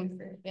 Yeah.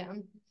 Comfort. Yeah.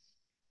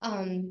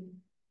 I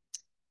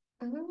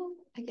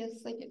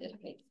guess like it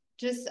did.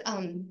 Just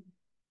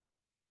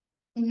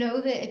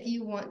know that if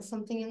you want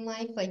something in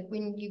life, like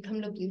when you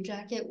come to Blue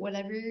Jacket,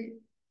 whatever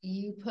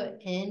you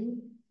put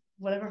in,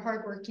 whatever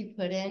hard work you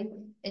put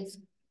in, it's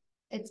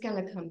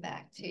gonna come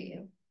back to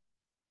you.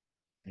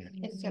 Yeah.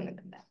 It's gonna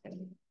come back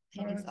and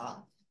pay us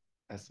off.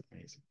 That's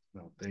amazing.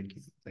 No,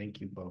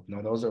 thank you both.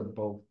 No, those are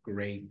both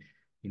great,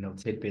 you know,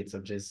 tidbits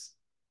of just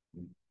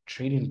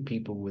treating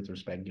people with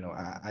respect. You know,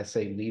 I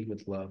say lead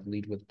with love,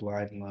 lead with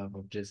blind love,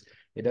 of just,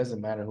 it doesn't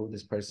matter who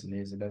this person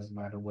is, it doesn't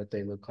matter what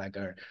they look like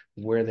or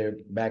where their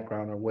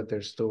background or what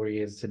their story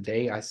is.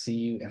 Today I see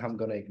you and I'm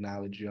gonna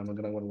acknowledge you. I'm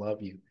gonna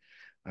love you.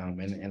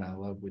 And I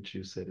love what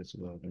you said as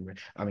well.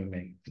 I mean,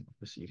 man,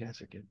 listen, you guys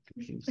are getting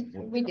confused.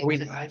 Are we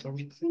live? Are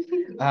we?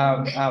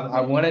 I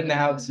want to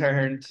now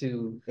turn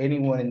to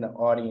anyone in the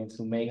audience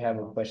who may have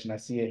a question. I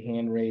see a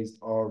hand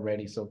raised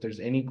already. So if there's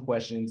any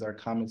questions or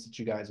comments that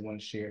you guys want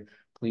to share,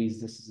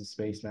 please, this is the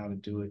space now to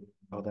do it.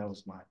 Oh, that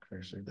was my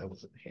cursor. That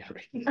was a hand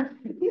raised.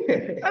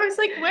 I was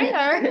like,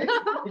 where?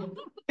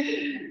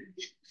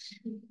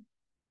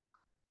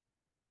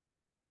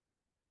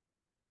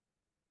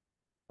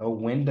 Oh,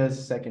 when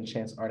does Second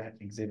Chance Art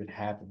Exhibit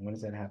happen? When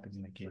does that happen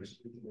in the case?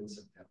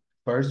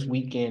 First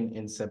weekend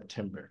in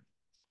September.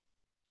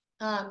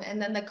 And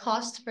then the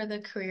cost for the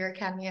Career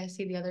Academy, I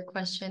see the other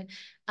question.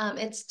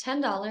 It's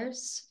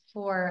 $10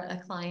 for a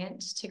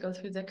client to go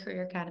through the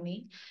Career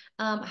Academy.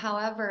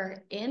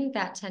 However, in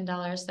that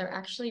 $10, they're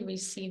actually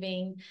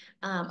receiving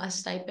a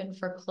stipend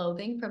for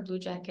clothing from Blue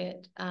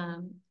Jacket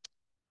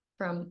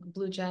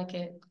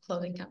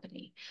Clothing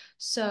Company.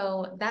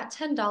 So that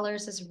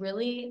 $10 is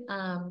really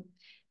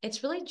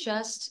it's really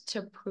just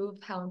to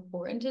prove how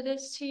important it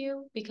is to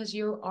you, because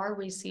you are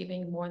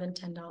receiving more than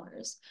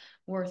 $10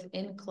 worth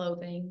in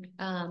clothing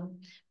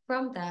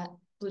from that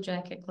Blue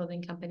Jacket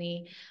Clothing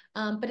Company.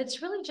 But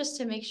it's really just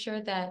to make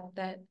sure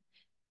that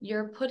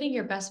you're putting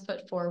your best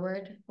foot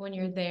forward when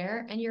you're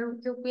there, and you're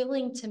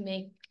willing to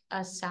make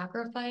a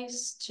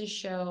sacrifice to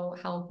show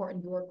how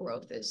important your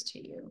growth is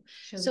to you.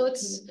 So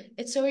it's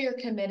so you're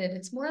committed.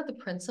 It's more of the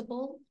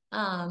principle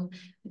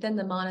than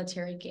the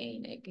monetary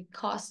gain. It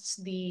costs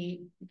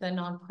the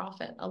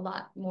nonprofit a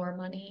lot more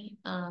money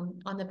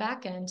on the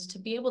back end to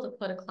be able to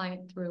put a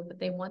client through, but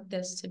they want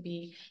this to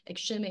be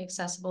extremely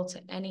accessible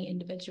to any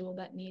individual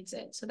that needs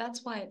it. So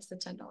that's why it's the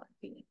 $10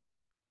 fee.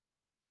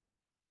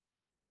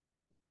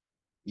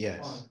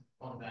 Yes.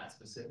 On that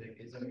specific,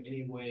 is there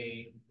any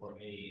way or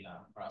a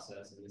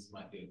process, and this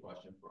might be a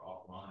question for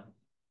offline,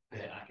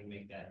 that I can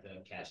make that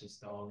the cash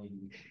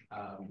installing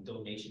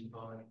donation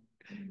fund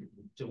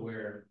to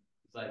where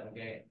it's like,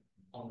 okay,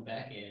 on the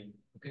back end,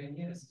 okay,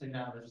 yeah, it's $10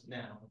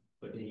 now,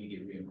 but then you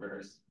get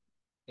reimbursed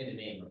in the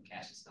name of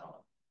cash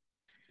installing.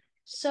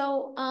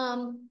 So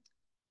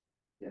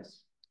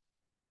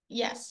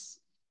Yes.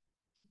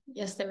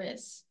 yes, there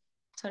is.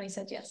 Tony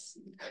said yes.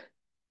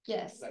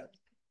 Yes.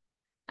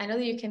 I know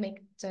that you can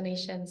make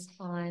donations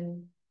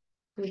on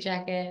Blue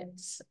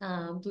Jackets,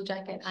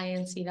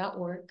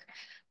 bluejacketinc.org.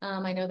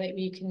 I know that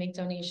you can make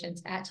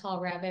donations at Tall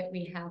Rabbit.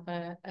 We have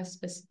a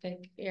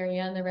specific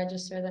area in the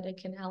register that it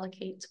can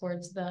allocate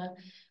towards the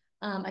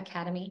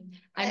academy.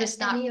 I'm just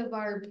not any of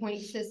our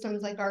point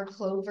systems, like our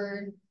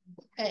Clover,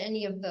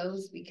 any of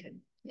those we could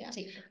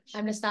take.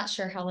 I'm just not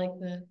sure how like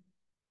the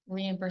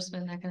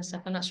reimbursement and that kind of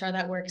stuff. I'm not sure how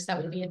that works.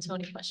 That would be a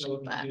Tony question.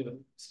 So but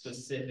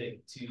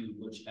specific to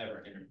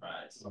whichever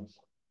enterprise.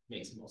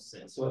 makes most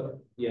sense. So,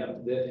 yeah,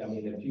 I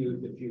mean, if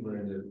you were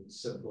to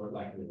support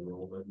like an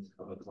enrollment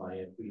of a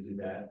client, we do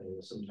that.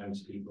 And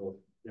sometimes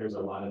there's a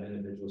lot of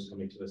individuals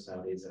coming to us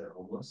nowadays that are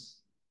homeless.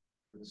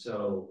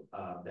 So,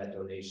 that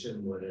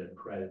donation would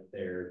credit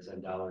their $10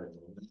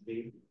 enrollment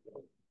fee.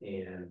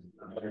 And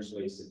there's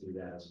ways to do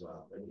that as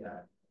well. But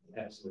yeah,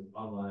 absolutely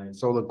online.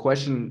 So the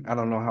question, I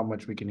don't know how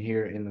much we can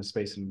hear in the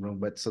space in the room,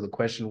 but so the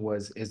question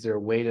was, is there a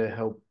way to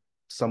help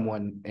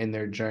someone in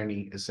their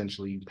journey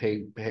essentially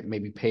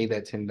maybe pay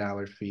that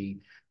 $10 fee,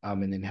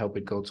 and then help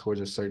it go towards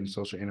a certain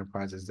social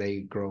enterprise as they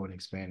grow and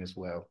expand as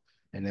well?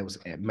 And it was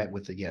met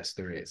with a yes,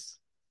 there is.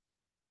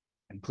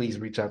 And please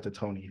reach out to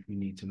Tony if you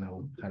need to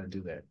know how to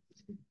do that.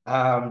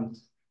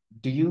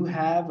 Do you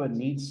have a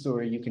neat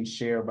story you can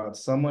share about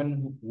someone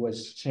who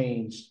was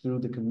changed through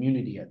the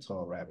community at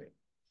Tall Rabbit?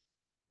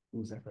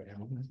 Who's that for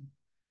Alan?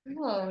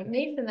 Oh,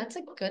 Nathan, that's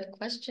a good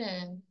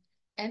question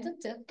and a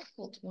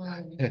difficult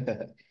one.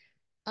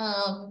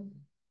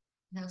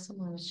 Now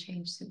someone was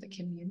changed through the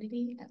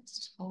community at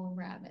Tall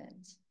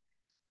Rabbit.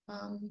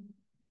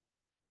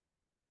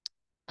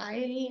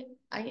 I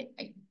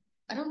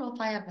don't know if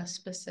I have a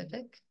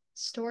specific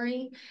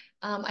story.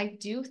 I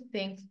do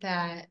think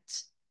that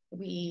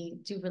we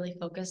do really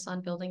focus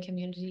on building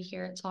community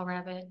here at Tall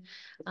Rabbit.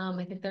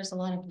 I think there's a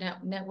lot of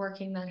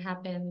networking that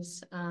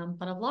happens,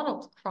 but a lot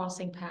of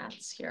crossing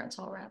paths here at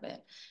Tall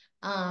Rabbit.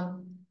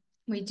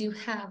 We do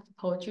have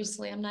poetry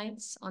slam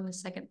nights on the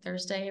second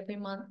Thursday every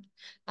month.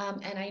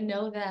 And I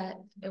know that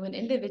when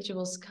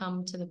individuals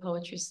come to the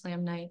poetry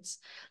slam nights,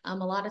 a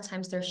lot of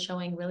times they're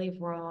showing really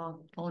raw,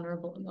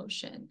 vulnerable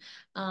emotion.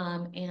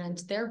 And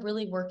they're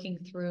really working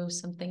through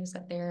some things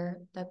that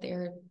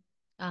they're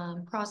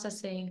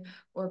processing,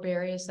 or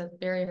barriers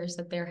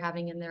that they're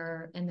having in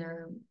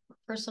their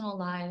personal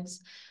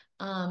lives.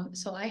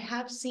 So I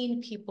have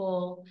seen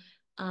people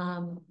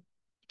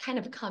kind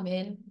of come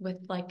in with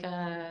like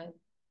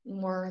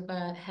more of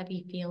a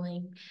heavy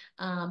feeling,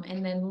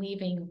 and then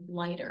leaving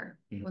lighter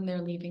when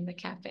they're leaving the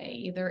cafe,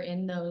 either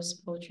in those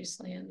poetry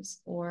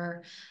slams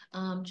or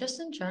just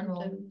in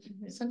general.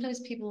 Sometimes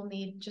people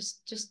need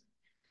just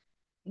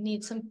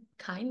need some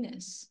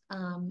kindness,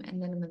 and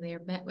then when they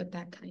are met with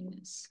that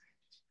kindness.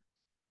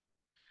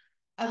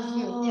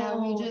 Yeah,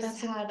 we just that's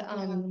had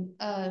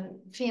a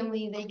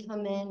family, they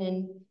come in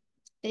and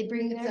they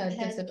bring their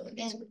pets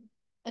in,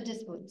 a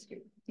disabilities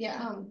group.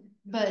 Yeah.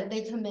 But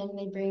they come in,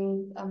 they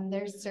bring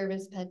their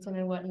service pets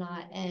and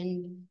whatnot,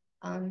 and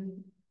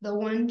the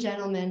one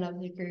gentleman of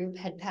the group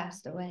had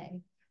passed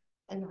away,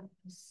 and that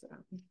was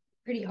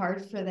pretty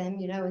hard for them,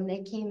 you know. And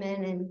they came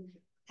in and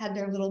had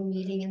their little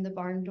meeting in the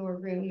barn door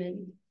room,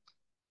 and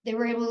they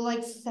were able to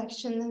like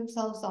section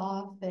themselves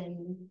off,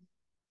 and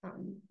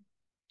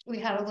we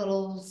had a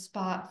little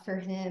spot for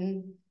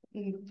him,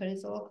 and put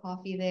his little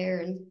coffee there,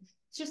 and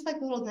it's just like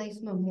a little nice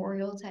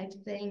memorial type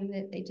thing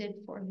that they did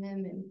for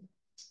him, and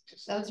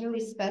that was really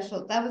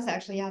special. That was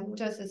actually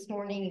just this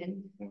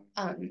morning,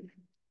 and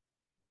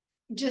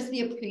just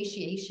the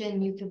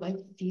appreciation you could like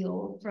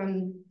feel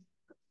from,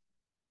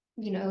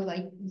 you know,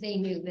 like they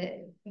knew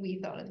that we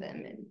thought of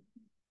them,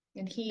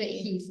 and that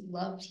he's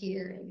loved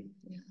here, and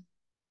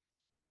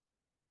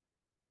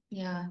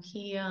yeah,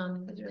 he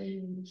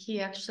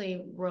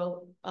actually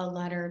wrote a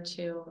letter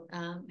to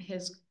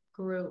his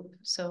group.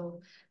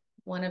 So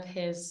one of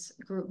his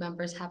group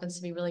members happens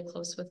to be really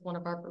close with one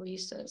of our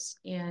baristas,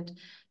 and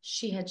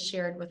she had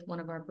shared with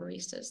one of our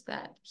baristas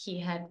that he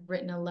had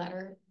written a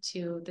letter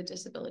to the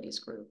disabilities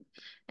group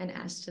and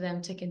asked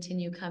them to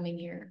continue coming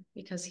here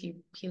because he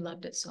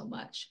loved it so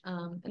much.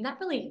 And that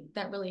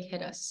really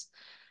hit us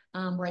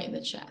right in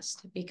the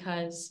chest,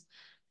 because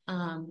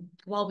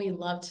while we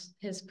loved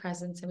his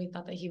presence and we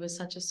thought that he was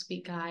such a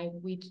sweet guy,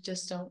 we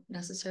just don't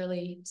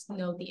necessarily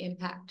know the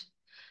impact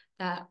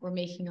that we're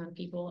making on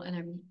people.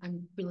 And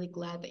I'm really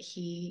glad that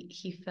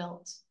he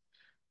felt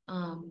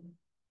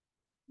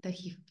that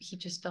he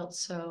just felt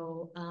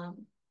so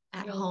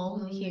at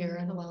home here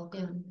and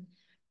welcome.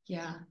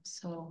 Yeah,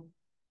 so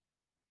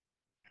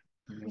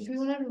we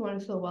want everyone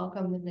to feel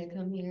welcome when they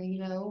come here, you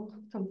know,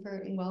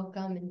 comfort and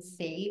welcome and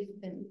safe.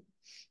 And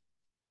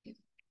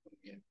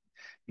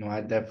no,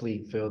 I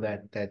definitely feel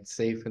that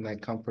safe and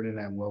that comfort and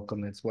that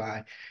welcome. That's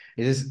why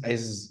it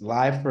is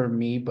live for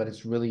me, but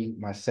it's really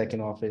my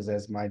second office,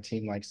 as my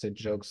team likes to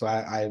joke. So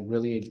I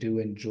really do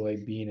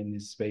enjoy being in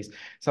this space.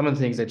 Some of the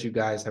things that you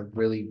guys have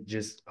really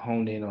just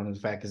honed in on, the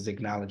fact, is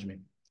acknowledgement,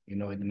 you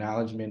know,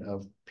 acknowledgement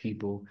of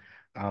people.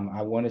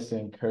 I want us to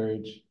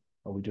encourage,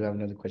 oh, we do have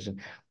another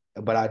question.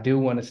 But I do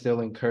want to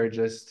still encourage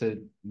us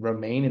to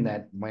remain in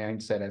that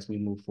mindset as we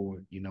move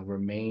forward, you know,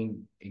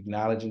 remain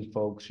acknowledging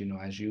folks, you know,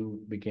 as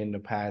you begin to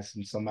pass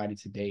and somebody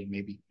today,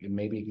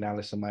 maybe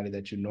acknowledge somebody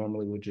that you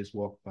normally would just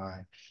walk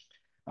by.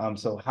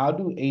 So how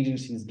do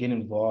agencies get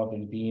involved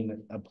in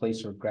being a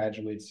place for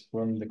graduates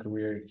from the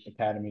Career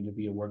Academy to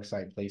be a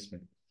worksite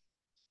placement?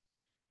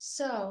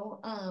 So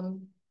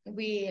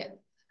we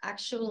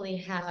actually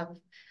have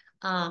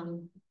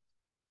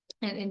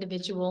an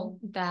individual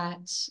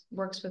that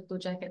works with Blue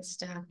Jacket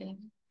staffing.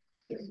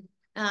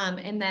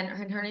 And then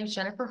her name's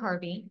Jennifer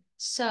Harvey.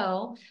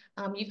 So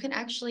you can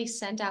actually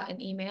send out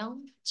an email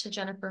to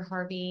Jennifer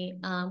Harvey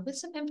with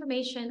some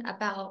information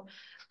about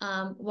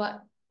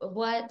what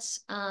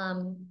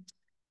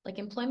like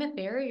employment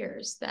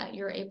barriers that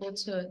you're able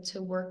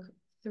to work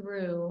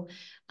through,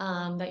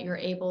 that you're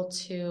able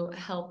to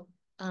help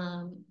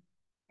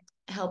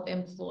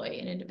employ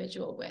an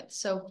individual with.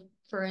 So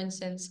for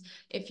instance,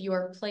 if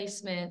your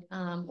placement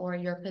or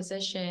your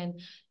position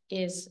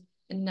is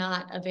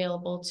not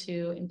available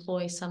to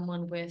employ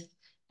someone with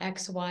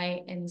X,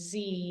 Y, and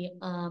Z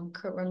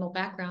criminal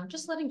background,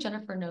 just letting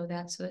Jennifer know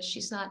that so that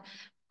she's not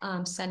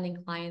sending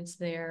clients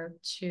there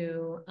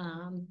to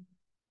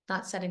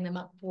not setting them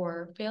up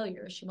for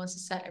failure. She wants to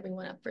set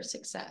everyone up for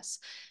success.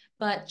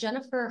 But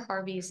Jennifer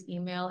Harvey's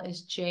email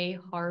is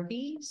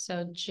jharvey,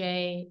 so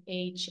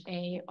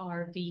JHARVEY,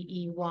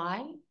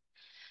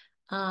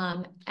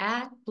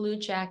 at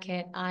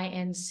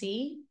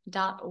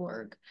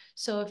bluejacketinc.org.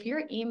 So if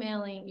you're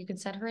emailing, you can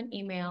send her an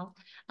email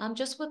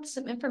just with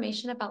some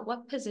information about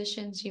what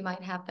positions you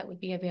might have that would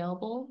be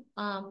available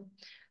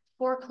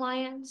for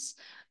clients,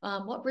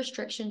 what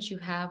restrictions you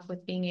have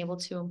with being able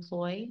to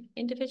employ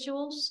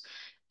individuals,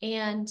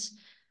 and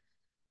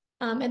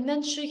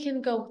then she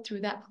can go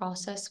through that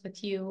process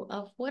with you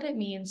of what it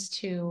means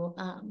to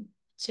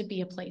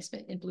be a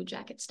placement in Blue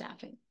Jacket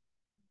staffing.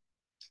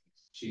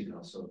 She's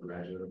also a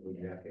graduate of Blue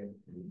Jacket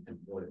and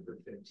employed for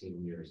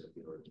 15 years at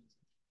the organization.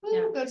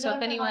 Yeah. So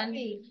if anyone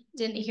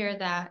didn't hear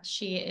that,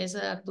 she is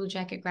a Blue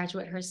Jacket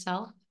graduate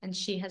herself, and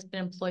she has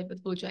been employed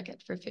with Blue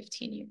Jacket for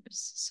 15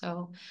 years.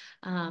 So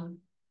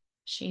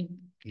she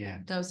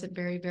knows it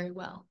very, very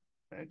well.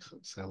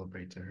 Excellent.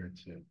 Celebrate to her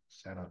too.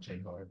 Shout out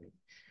Jay Harvey.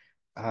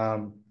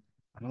 I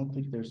don't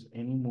think there's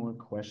any more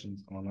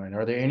questions online.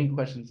 Are there any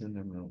questions in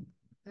the room?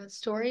 That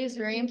story is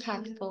very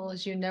impactful,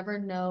 as you never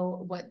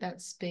know what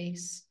that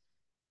space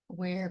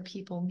where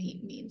people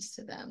meet means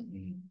to them.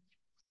 Mm-hmm.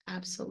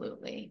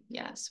 Absolutely.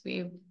 Yes,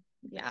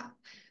 yeah.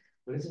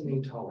 What does it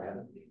mean, Tall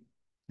Rabbit?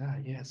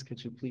 Yes,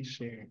 could you please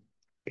share?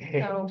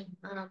 So,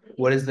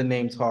 what does the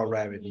name Tall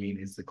Rabbit mean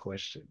is the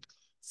question.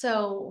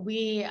 So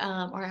we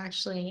are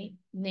actually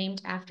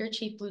named after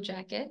Chief Blue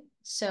Jacket.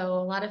 So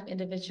a lot of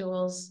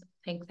individuals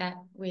think that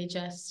we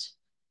just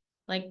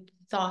like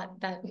thought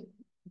that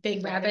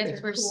big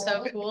rabbits were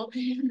so cool.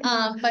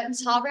 But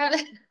Tall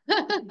Rabbit,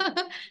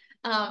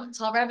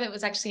 Tall Rabbit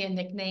was actually a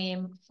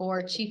nickname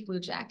for Chief Blue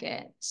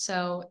Jacket.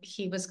 So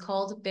he was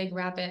called Big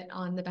Rabbit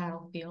on the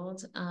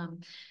battlefield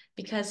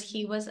because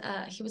he was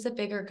a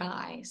bigger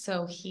guy.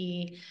 So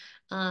he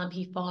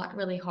fought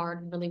really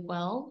hard and really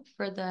well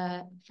for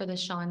the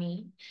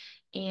Shawnee,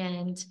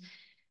 and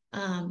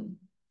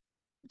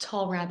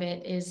Tall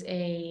Rabbit is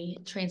a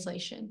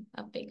translation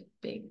of big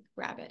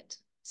rabbit.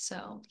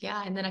 So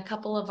yeah, and then a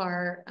couple of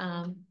our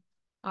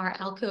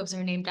alcoves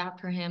are named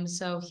after him.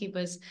 So he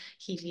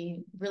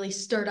really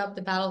stirred up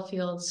the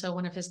battlefield. So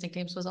one of his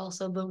nicknames was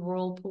also the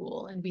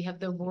Whirlpool, and we have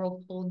the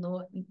Whirlpool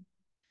Nook.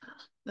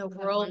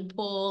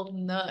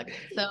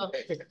 So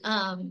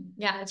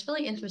yeah, it's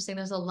really interesting.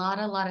 There's a lot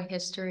of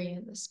history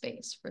in this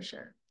space for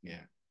sure.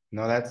 Yeah.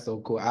 No, that's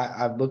so cool.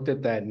 I've looked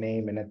at that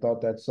name and I thought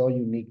that's so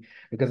unique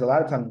because a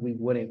lot of times we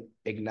wouldn't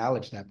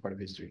acknowledge that part of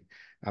history.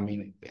 I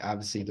mean,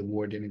 obviously the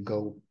war didn't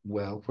go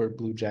well for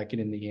Blue Jacket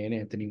in the end.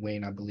 Anthony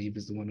Wayne, I believe,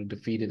 is the one who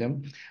defeated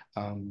him.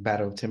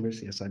 Battle of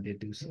Timbers. Yes, I did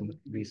do some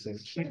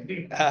research.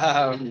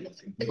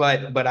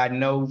 But I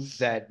know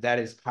that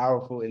is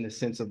powerful in the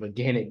sense of,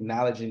 again,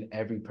 acknowledging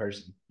every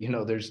person. You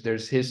know,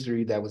 there's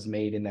history that was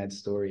made in that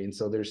story. And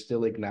so there's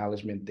still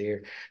acknowledgement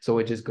there. So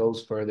it just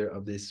goes further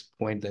of this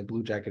point that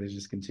Blue Jacket is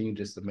just continuing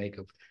just to make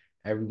of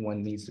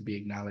everyone needs to be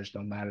acknowledged,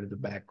 no matter the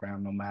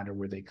background, no matter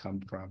where they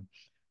come from.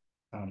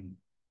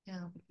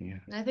 Yeah.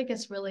 And I think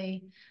it's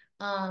really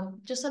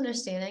just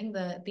understanding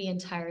the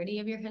entirety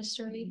of your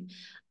history,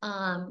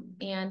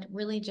 and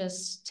really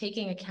just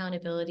taking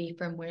accountability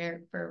from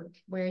where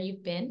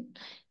you've been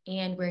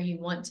and where you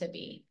want to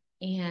be,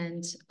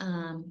 and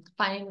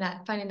finding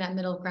that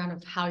middle ground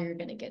of how you're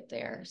going to get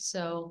there.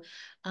 So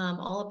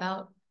all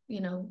about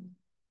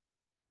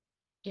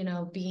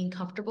being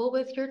comfortable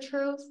with your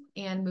truth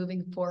and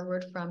moving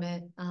forward from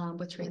it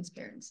with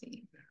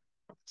transparency.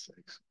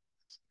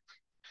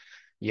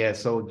 Yeah,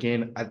 so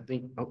again, I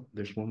think,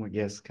 there's one more.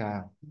 Yes,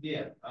 Kyle.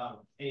 Yeah,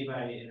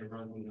 anybody in the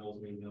room who knows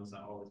me knows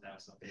I always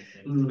have something to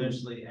say,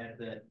 especially at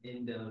the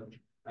end of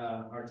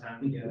our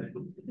time together.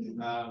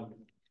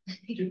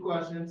 2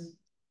 questions.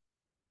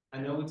 I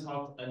know we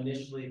talked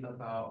initially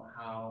about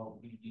how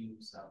you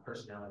use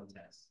personality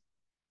tests.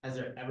 Has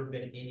there ever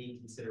been any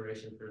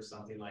consideration for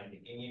something like the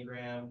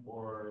Enneagram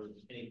or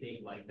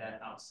anything like that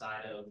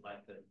outside of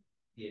like the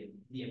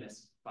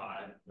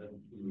DMS-5?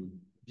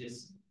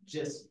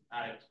 Just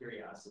out of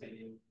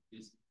curiosity,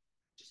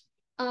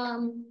 so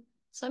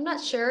I'm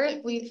not sure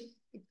if we've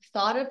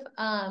thought of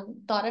a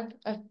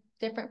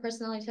different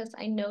personality test.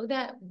 I know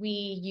that we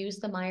use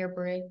the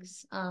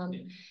Myers-Briggs.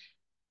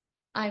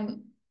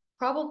 I'm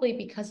probably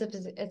because of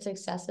its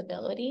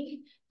accessibility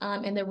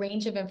and the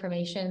range of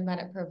information that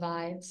it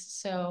provides.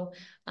 So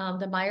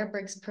the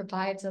Myers-Briggs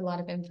provides a lot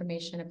of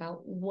information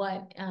about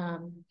what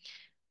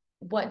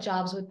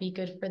jobs would be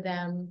good for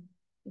them,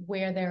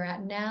 where they're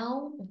at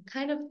now,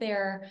 kind of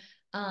their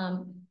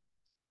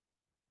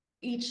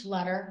each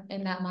letter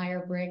in that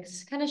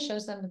Myers-Briggs kind of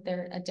shows them that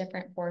they're a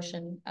different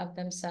portion of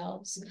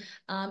themselves,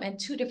 and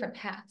two different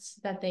paths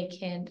that they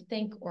can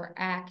think or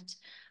act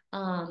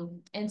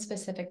in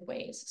specific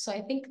ways. So I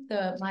think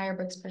the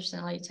Myers-Briggs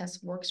personality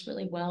test works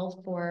really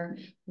well for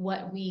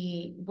what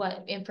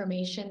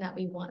information that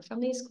we want from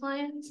these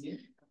clients. Yeah.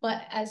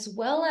 But as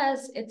well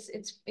as it's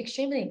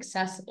extremely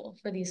accessible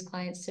for these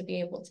clients to be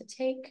able to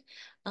take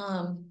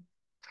and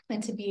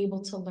to be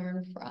able to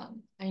learn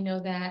from. I know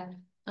that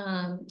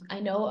I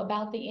know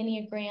about the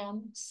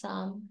Enneagram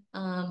some,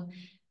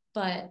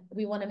 but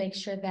we want to make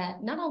sure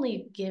that not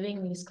only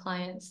giving these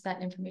clients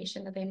that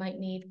information that they might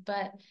need,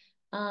 but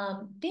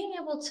being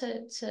able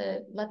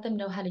to let them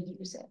know how to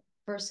use it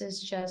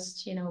versus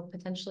just,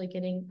 potentially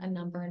getting a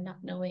number and not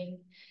knowing,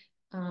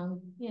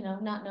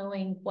 not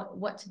knowing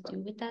what to do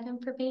with that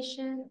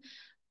information,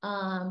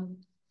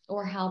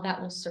 or how that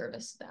will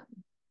service them.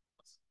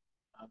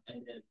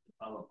 And then the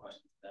follow-up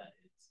question to that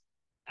is,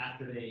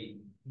 after they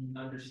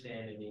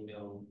understand and they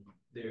know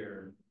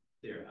their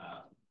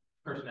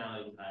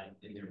personality type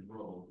and their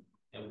role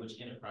and which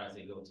enterprise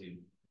they go to,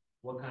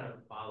 what kind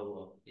of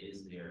follow-up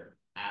is there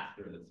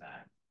after the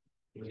fact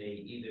when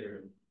they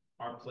either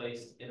are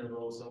placed in a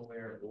role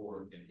somewhere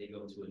or if they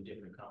go to a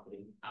different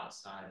company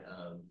outside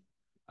of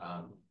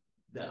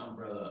the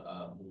umbrella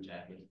of Blue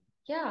Jacket?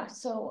 Yeah,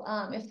 so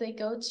if they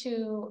go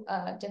to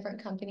a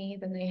different company,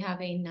 then they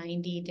have a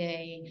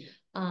 90-day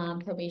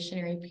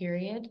probationary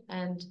period.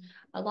 And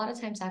a lot of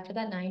times after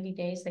that 90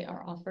 days, they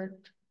are offered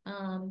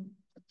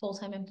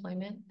full-time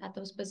employment at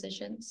those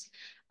positions.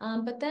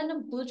 But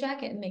then Blue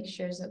Jacket makes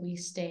sure that we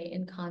stay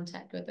in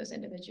contact with those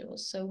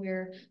individuals. So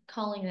we're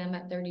calling them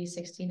at 30,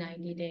 60,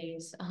 90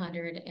 days,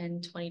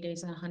 120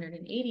 days, and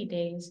 180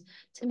 days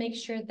to make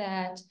sure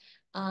that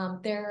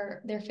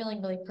they're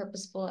feeling really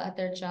purposeful at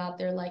their job,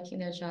 they're liking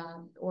their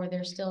job, or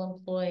they're still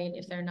employed.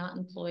 If they're not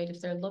employed,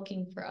 if they're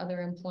looking for other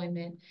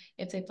employment,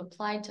 if they've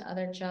applied to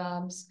other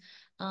jobs,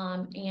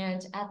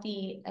 and at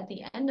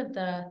the end of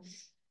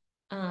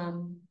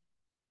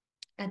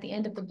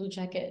the Blue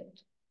Jacket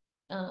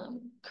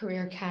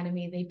Career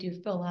Academy, they do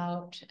fill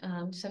out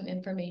some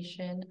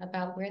information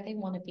about where they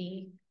want to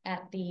be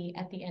at the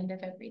end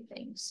of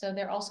everything. So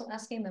they're also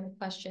asking them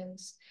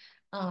questions,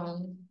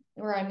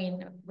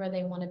 where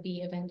they want to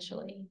be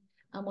eventually,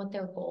 what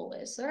their goal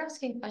is. So they're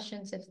asking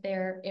questions if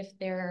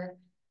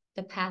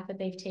the path that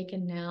they've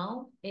taken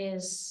now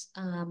is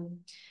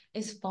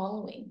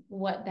following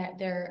what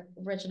their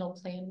original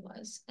plan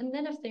was. And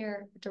then if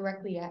they're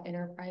directly at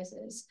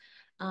enterprises,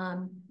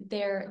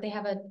 they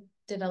have a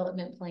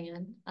development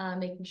plan,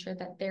 making sure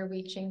that they're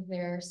reaching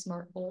their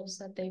SMART goals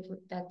that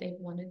they've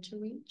wanted to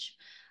reach,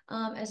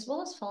 as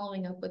well as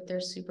following up with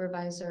their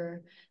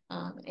supervisor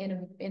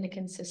in a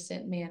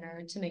consistent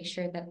manner to make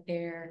sure that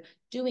they're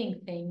doing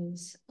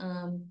things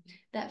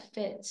that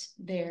fit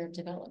their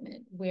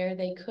development, where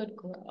they could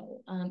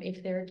grow,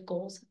 if their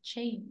goals have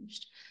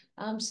changed.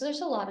 So there's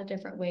a lot of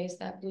different ways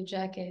that Blue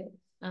Jacket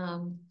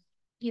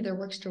either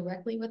works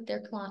directly with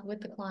the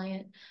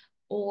client,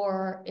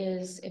 or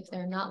if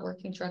they're not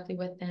working directly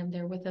with them,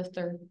 they're with a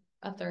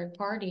third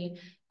party,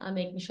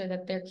 making sure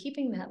that they're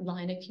keeping that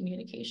line of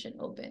communication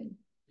open.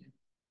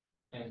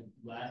 And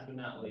last but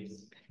not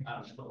least,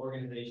 the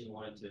organization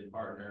wanted to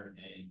partner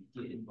and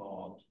get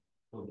involved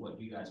with what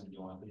you guys are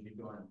doing, because you're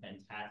doing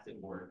fantastic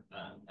work.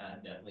 I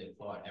definitely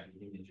applaud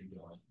everything that you're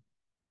doing.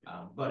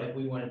 But if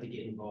we wanted to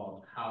get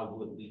involved, how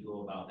would we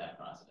go about that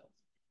process?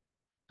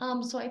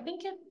 So I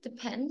think it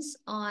depends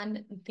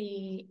on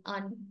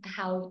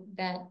how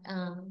that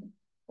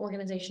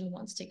organization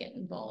wants to get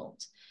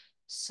involved.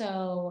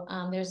 So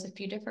there's a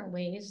few different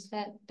ways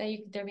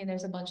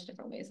there's a bunch of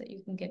different ways that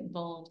you can get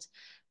involved.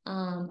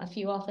 A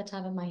few off the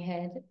top of my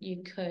head,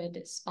 you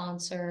could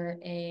sponsor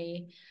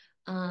a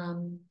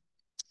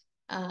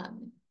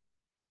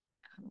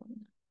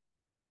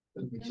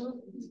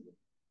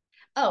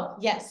oh,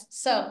 yes.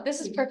 So this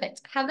is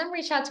perfect. Have them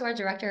reach out to our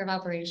director of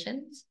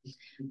operations.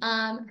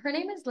 Her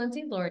name is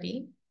Lindsay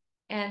Lordy,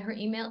 and her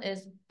email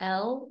is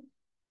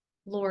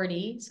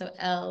Lordy, so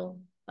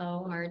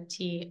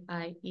Lortie.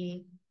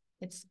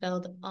 It's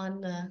spelled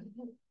on the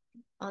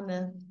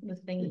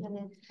thing.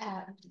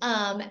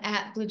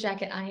 At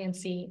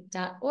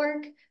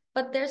bluejacketinc.org.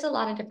 But there's a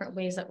lot of different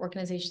ways that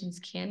organizations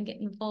can get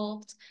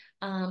involved.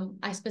 I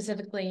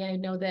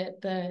know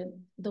that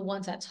the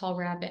ones at Tall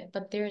Rabbit,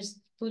 but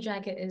Blue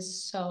Jacket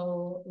is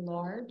so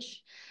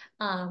large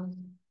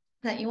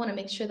that you want to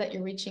make sure that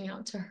you're reaching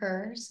out to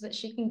her so that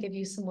she can give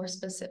you some more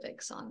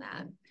specifics on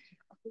that.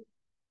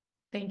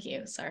 Thank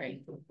you.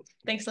 Sorry.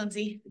 Thanks,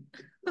 Lindsay.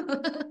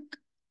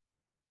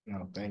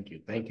 No, thank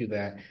you. Thank you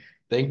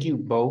Thank you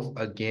both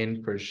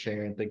again for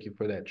sharing. Thank you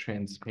for that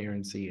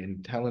transparency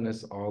and telling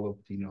us all of,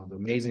 the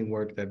amazing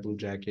work that Blue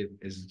Jacket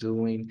is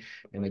doing.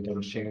 And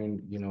again,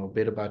 sharing, a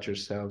bit about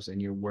yourselves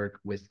and your work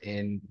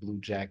within Blue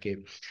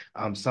Jacket.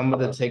 Some of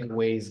the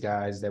takeaways,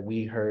 guys, that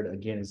we heard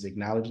again is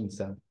acknowledging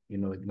self,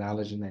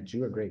 acknowledging that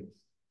you are great.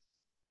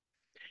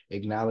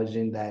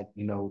 Acknowledging that,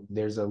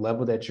 there's a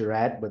level that you're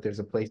at, but there's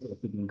a place that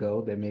you can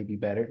go that may be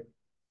better.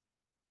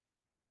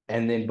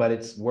 And then, but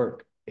it's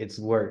work. It's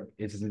work.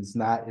 It's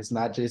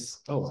not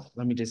just, oh,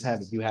 let me just have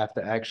it. You have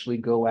to actually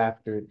go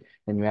after it,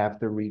 and you have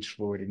to reach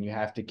for it, and you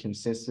have to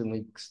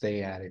consistently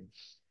stay at it.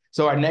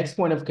 So our next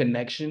point of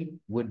connection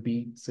would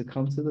be to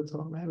come to the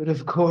Tall Rabbit,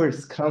 of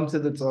course. Come to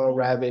the Tall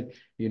Rabbit,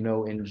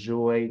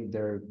 enjoy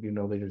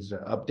there's an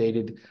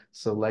updated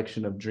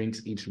selection of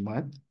drinks each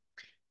month.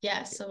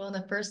 Yeah, so on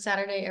the first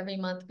Saturday every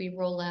month, we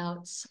roll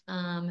out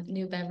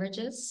new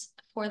beverages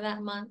for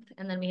that month.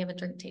 And then we have a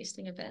drink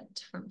tasting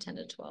event from 10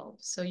 to 12.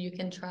 So you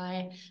can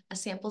try a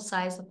sample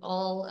size of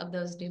all of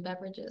those new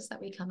beverages that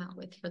we come out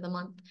with for the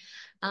month.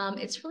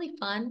 It's really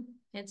fun.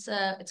 It's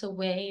a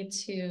way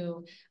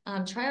to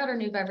try out our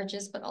new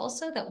beverages, but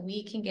also that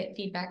we can get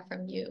feedback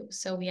from you.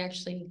 So we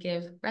actually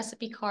give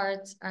recipe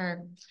cards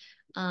or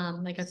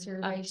like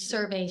a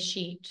survey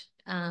sheet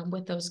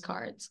with those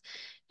cards.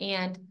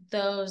 And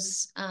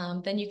those,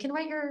 then you can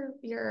write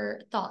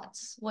your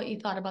thoughts, what you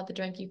thought about the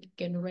drink. You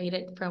can rate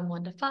it from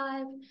 1 to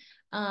 5.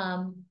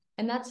 And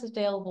that's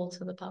available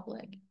to the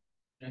public.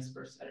 Next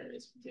first Saturday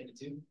is from 10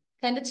 to 2.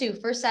 10 to 2,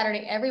 first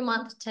Saturday every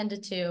month, 10 to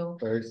 2.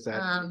 First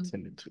Saturday,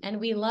 10 to 2. And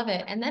we love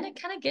it. And then it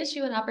kind of gives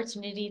you an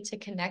opportunity to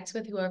connect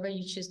with whoever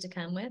you choose to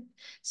come with.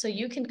 So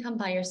you can come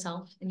by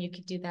yourself and you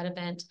could do that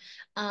event.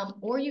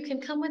 Or you can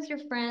come with your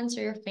friends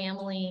or your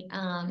family.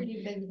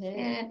 Pretty big hit.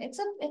 And it's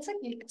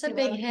a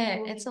big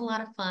hit. It's a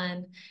lot of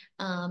fun.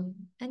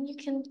 And you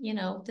can,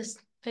 just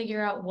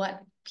figure out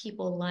what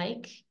people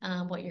like,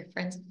 what your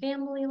friends and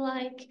family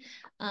like.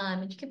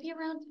 And you can be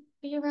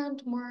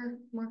around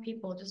more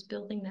people, just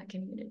building that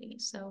community.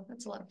 So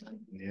that's a lot of fun.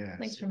 Yeah.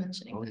 Thanks for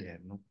mentioning Oh that. yeah,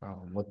 no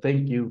problem. Well,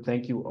 thank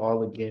you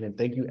all again, and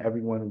thank you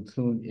everyone who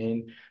tuned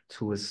in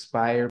to Aspire